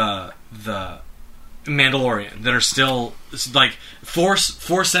Mandalorian, that are still like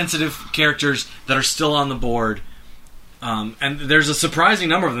Force-sensitive characters that are still on the board. And there's a surprising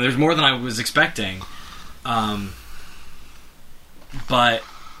number of them. There's more than I was expecting. But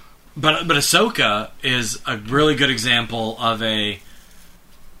Ahsoka is a really good example of a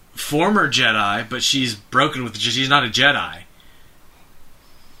former Jedi, but she's broken with. She's not a Jedi.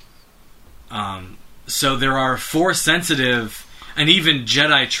 So there are Force sensitive and even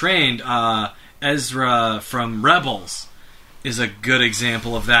Jedi trained. Ezra from Rebels is a good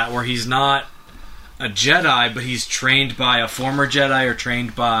example of that, where he's not a Jedi, but he's trained by a former Jedi or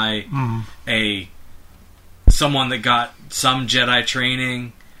trained by someone that got some Jedi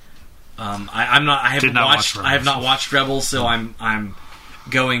training. I have not watched Rebels, so I'm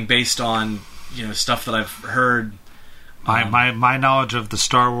going based on stuff that I've heard. My knowledge of the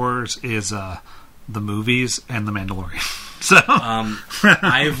Star Wars is the movies and the Mandalorian. So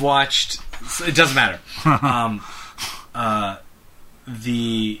I've watched. It doesn't matter. And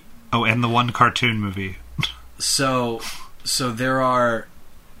the one cartoon movie. So there are,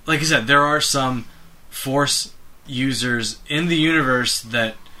 like I said, there are some Force users in the universe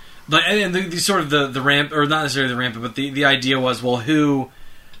that, and the sort of the ramp, or not necessarily the ramp, but the idea was, well, who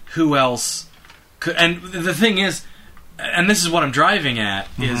else could? And the thing is, and this is what I'm driving at,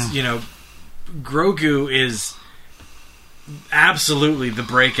 is Grogu is absolutely the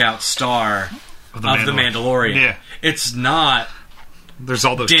breakout star of the Mandalorian. Yeah. It's not. There's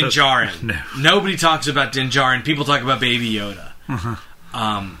all those Din Djarin. No. Nobody talks about Din Djarin. People talk about Baby Yoda.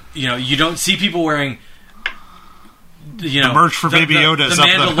 You don't see people wearing the merch for Baby Yoda. The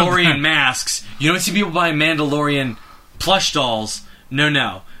Mandalorian masks. You don't see people buying Mandalorian plush dolls.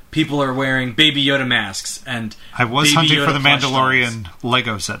 No. People are wearing Baby Yoda masks. And I was Baby hunting Yoda for the Mandalorian dolls.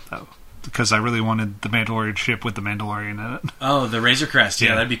 Lego set, though, because I really wanted the Mandalorian ship with the Mandalorian in it. Oh, the Razor Crest.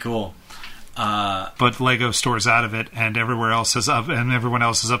 Yeah, that'd be cool. But Lego stores out of it, and everyone else is up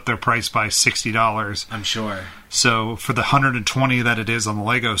their price by $60. I'm sure. So for the $120 that it is on the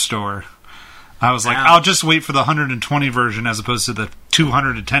Lego store, I was like, I'll just wait for the $120 version as opposed to the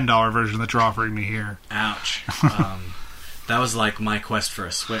 $210 version that you're offering me here. Ouch. That was like my quest for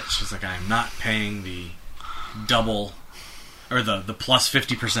a Switch. It's like, I'm not paying the double or the plus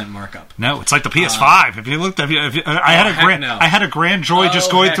 50% markup. No, it's like the PS5. If you looked, I had a grand joy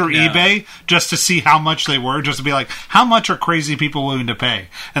just going through eBay just to see how much they were, just to be like, how much are crazy people willing to pay?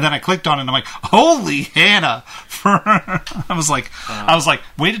 And then I clicked on it, and I'm like, holy Hannah! I was like,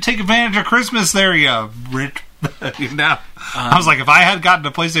 way to take advantage of Christmas, there, you rich. I was like, if I had gotten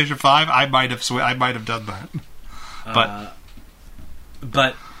a PlayStation 5, I might have done that.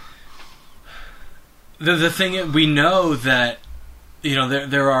 But the thing, we know that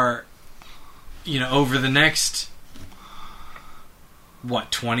there are over the next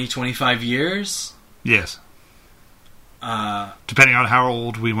 20-25 years. Yes. Depending on how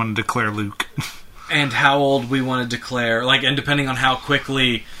old we want to declare Luke, and how old we want to declare, and depending on how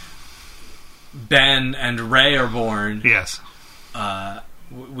quickly Ben and Rey are born. Yes.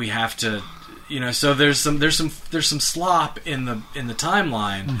 We have to. So there's some slop in the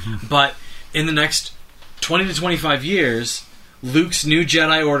timeline, but in the next 20 to 25 years, Luke's new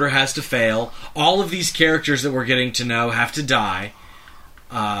Jedi Order has to fail. All of these characters that we're getting to know have to die.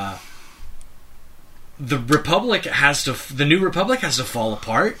 The new Republic has to fall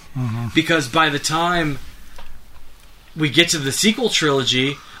apart, because by the time we get to the sequel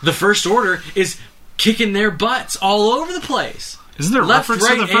trilogy, the First Order is kicking their butts all over the place. Isn't there reference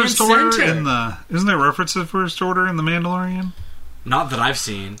to the First Order in the? Isn't there reference to the First Order in the Mandalorian? Not that I've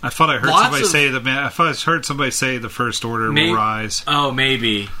seen. I thought I heard somebody say the First Order will rise. Oh,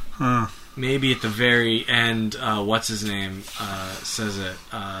 maybe. Maybe at the very end. What's his name says it?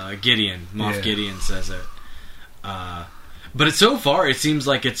 Gideon. Moff Gideon says it. But so far, it seems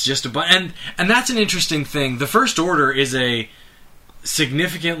like it's just a bunch. And that's an interesting thing. The First Order is a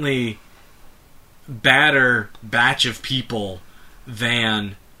significantly badder batch of people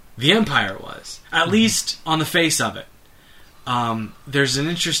than the Empire was, at least on the face of it. There's an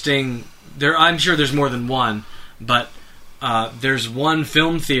interesting. I'm sure there's more than one, but there's one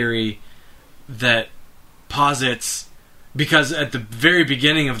film theory that posits, because at the very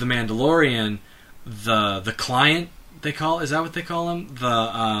beginning of The Mandalorian, the client is that what they call him?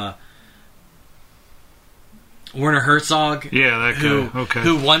 The Werner Herzog,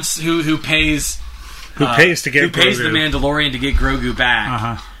 who pays. Who pays to get Who pays the Mandalorian to get Grogu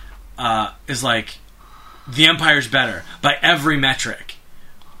back? Is like, the Empire's better by every metric.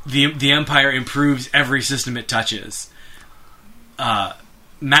 The Empire improves every system it touches.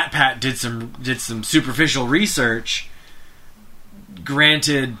 MatPat did some superficial research.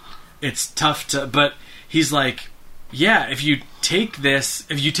 Granted, it's tough to, but he's like, yeah, if you take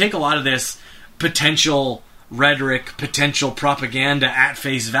a lot of this potential rhetoric, potential propaganda at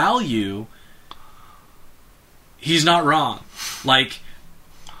face value, he's not wrong. Like,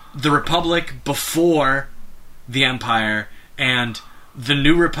 the Republic before the Empire and the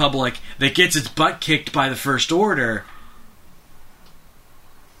New Republic that gets its butt kicked by the First Order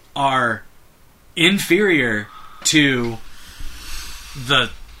are inferior to the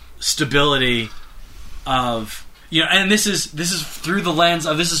stability of, and this is through the lens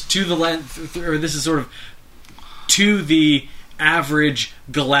of, this is sort of to the average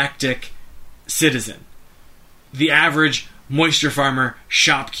galactic citizen, the average moisture farmer,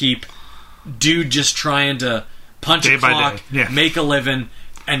 shopkeep, dude just trying to punch a clock, make a living,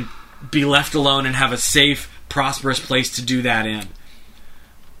 and be left alone and have a safe, prosperous place to do that in.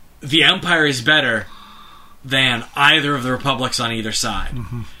 The Empire is better than either of the republics on either side.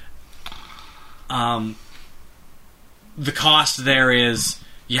 Mm-hmm. The cost there is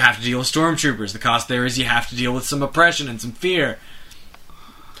you have to deal with stormtroopers. The cost there is you have to deal with some oppression and some fear.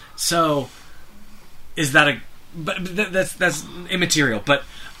 So, is that But that's immaterial. But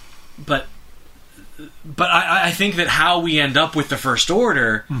I think that how we end up with the First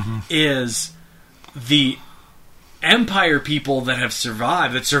Order is the Empire people that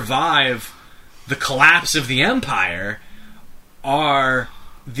survive the collapse of the Empire are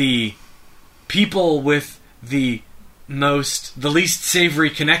the people with the least savory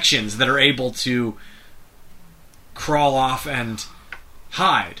connections that are able to crawl off and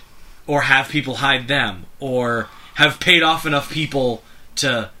hide, or have people hide them, or have paid off enough people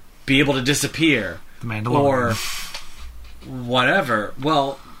to be able to disappear. The Mandalorian. Or whatever.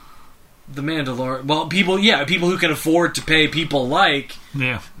 Well, the Mandalorian. Well, people who can afford to pay people like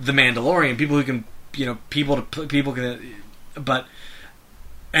the Mandalorian. People who can, people can, but,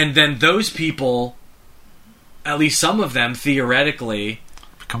 and then those people, at least some of them, theoretically,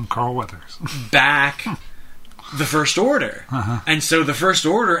 become Carl Weathers. back the First Order. And so the First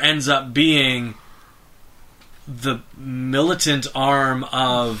Order ends up being the militant arm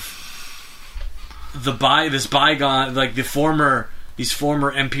of these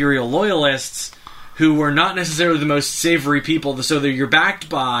former Imperial loyalists who were not necessarily the most savory people. So that you're backed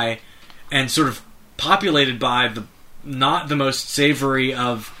by and sort of populated by not the most savory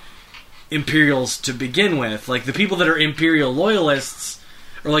of Imperials to begin with. Like, the people that are Imperial loyalists,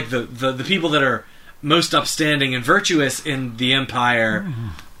 or like the people that are most upstanding and virtuous in the Empire,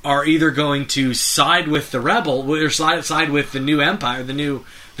 are either going to side with the rebel, or side with the new Empire, the new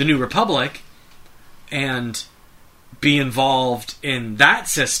Republic, and be involved in that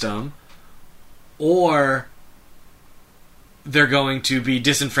system, or they're going to be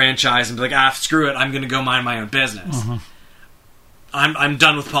disenfranchised and be like, screw it, I'm going to go mind my own business. I'm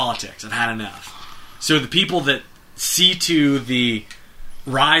done with politics. I've had enough. So the people that see to the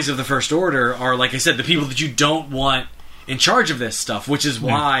rise of the First Order are, like I said, the people that you don't want in charge of this stuff, which is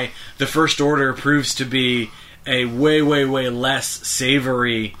why the First Order proves to be a way, way, way less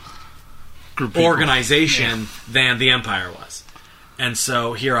savory organization than the Empire was. And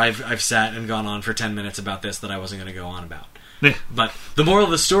so here I've sat and gone on for 10 minutes about this that I wasn't going to go on about. But the moral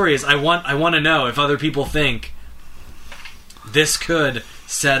of the story is I want to know if other people think this could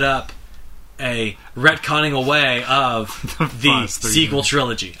set up a retconning away of the sequel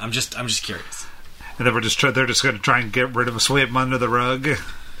trilogy. I'm just curious. And then they're just going to try and get rid of us, sweep them under the rug.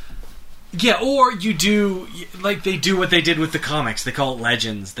 Yeah, or you do, like they do what they did with the comics. They call it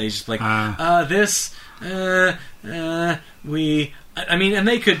Legends. They just and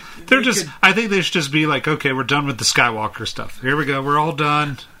they could... I think they should just be like, okay, we're done with the Skywalker stuff. Here we go, we're all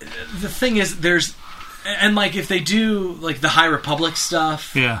done. The thing is, if they do, like, the High Republic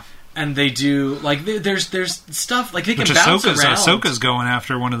stuff... Yeah. And they do, like, there's stuff, like, they can bounce around. Ahsoka's going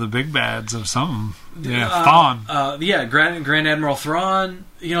after one of the big bads of something. Yeah, Thrawn. Grand Admiral Thrawn.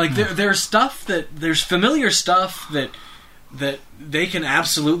 There's stuff there's familiar stuff that they can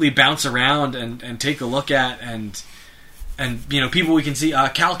absolutely bounce around and take a look at, and people we can see.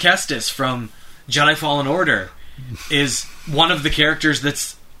 Cal Kestis from Jedi Fallen Order is one of the characters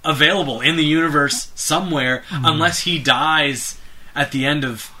that's available in the universe somewhere, unless he dies at the end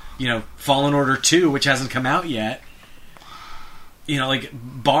of Fallen Order 2, which hasn't come out yet.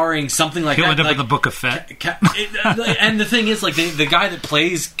 Barring something like He'll that. He'll end up in the Book of Fett. And the thing is, like, the guy that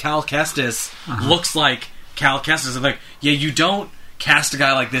plays Cal Kestis looks like Cal Kestis. I'm like, you don't cast a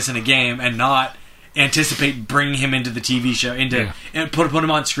guy like this in a game and not anticipate bringing him into the TV show, and put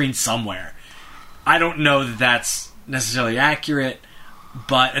him on screen somewhere. I don't know that that's necessarily accurate,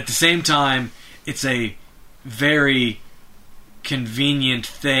 but at the same time, it's a very convenient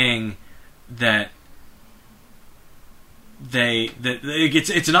thing that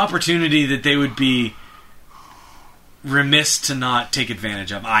it's an opportunity that they would be remiss to not take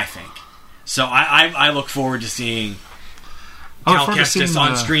advantage of, I think. So I look forward to seeing Cal Kestis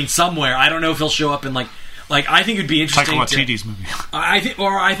on screen somewhere. I don't know if he'll show up in like I think it'd be interesting. Taika Waititi's movie. I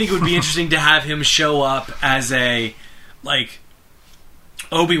think it would be interesting to have him show up as a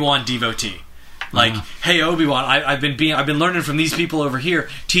Obi-Wan devotee. Hey Obi-Wan, I've been learning from these people over here.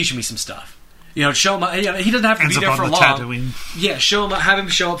 Teach me some stuff. Show him. He doesn't have to be there for long. Tatooine. Yeah, show him. Have him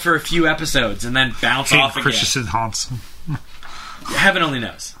show up for a few episodes and then bounce off again. Christensen haunts. Heaven only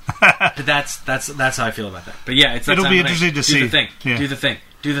knows. But that's how I feel about that. But yeah, it'll be interesting to see. Do the thing. Yeah. Do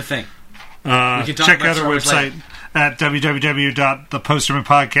the thing. We can check out our website at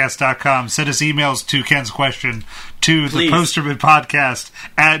www.thepostermanpodcast.com. Send us emails to Ken's question to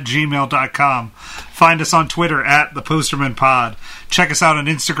thepostermanpodcast@gmail.com. Find us on Twitter at thepostermanpod. Check us out on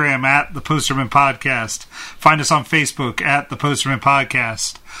Instagram at thepostermanpodcast. Find us on Facebook at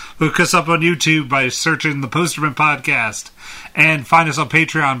thepostermanpodcast. Look us up on YouTube by searching the Posterman Podcast, and find us on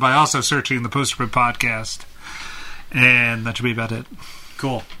Patreon by also searching the Posterman Podcast. And that should be about it.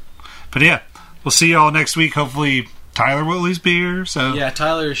 Cool. But yeah, we'll see you all next week. Hopefully Tyler will at least be here. So yeah,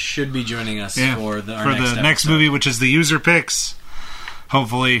 Tyler should be joining us for the next movie, which is the user picks.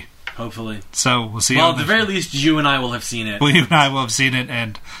 Hopefully. So we'll see you. Well, at the very least, you and I will have seen it. Well, you and I will have seen it,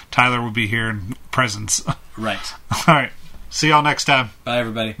 and Tyler will be here in presence. Right. All right. See y'all next time. Bye,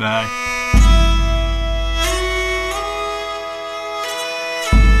 everybody. Bye.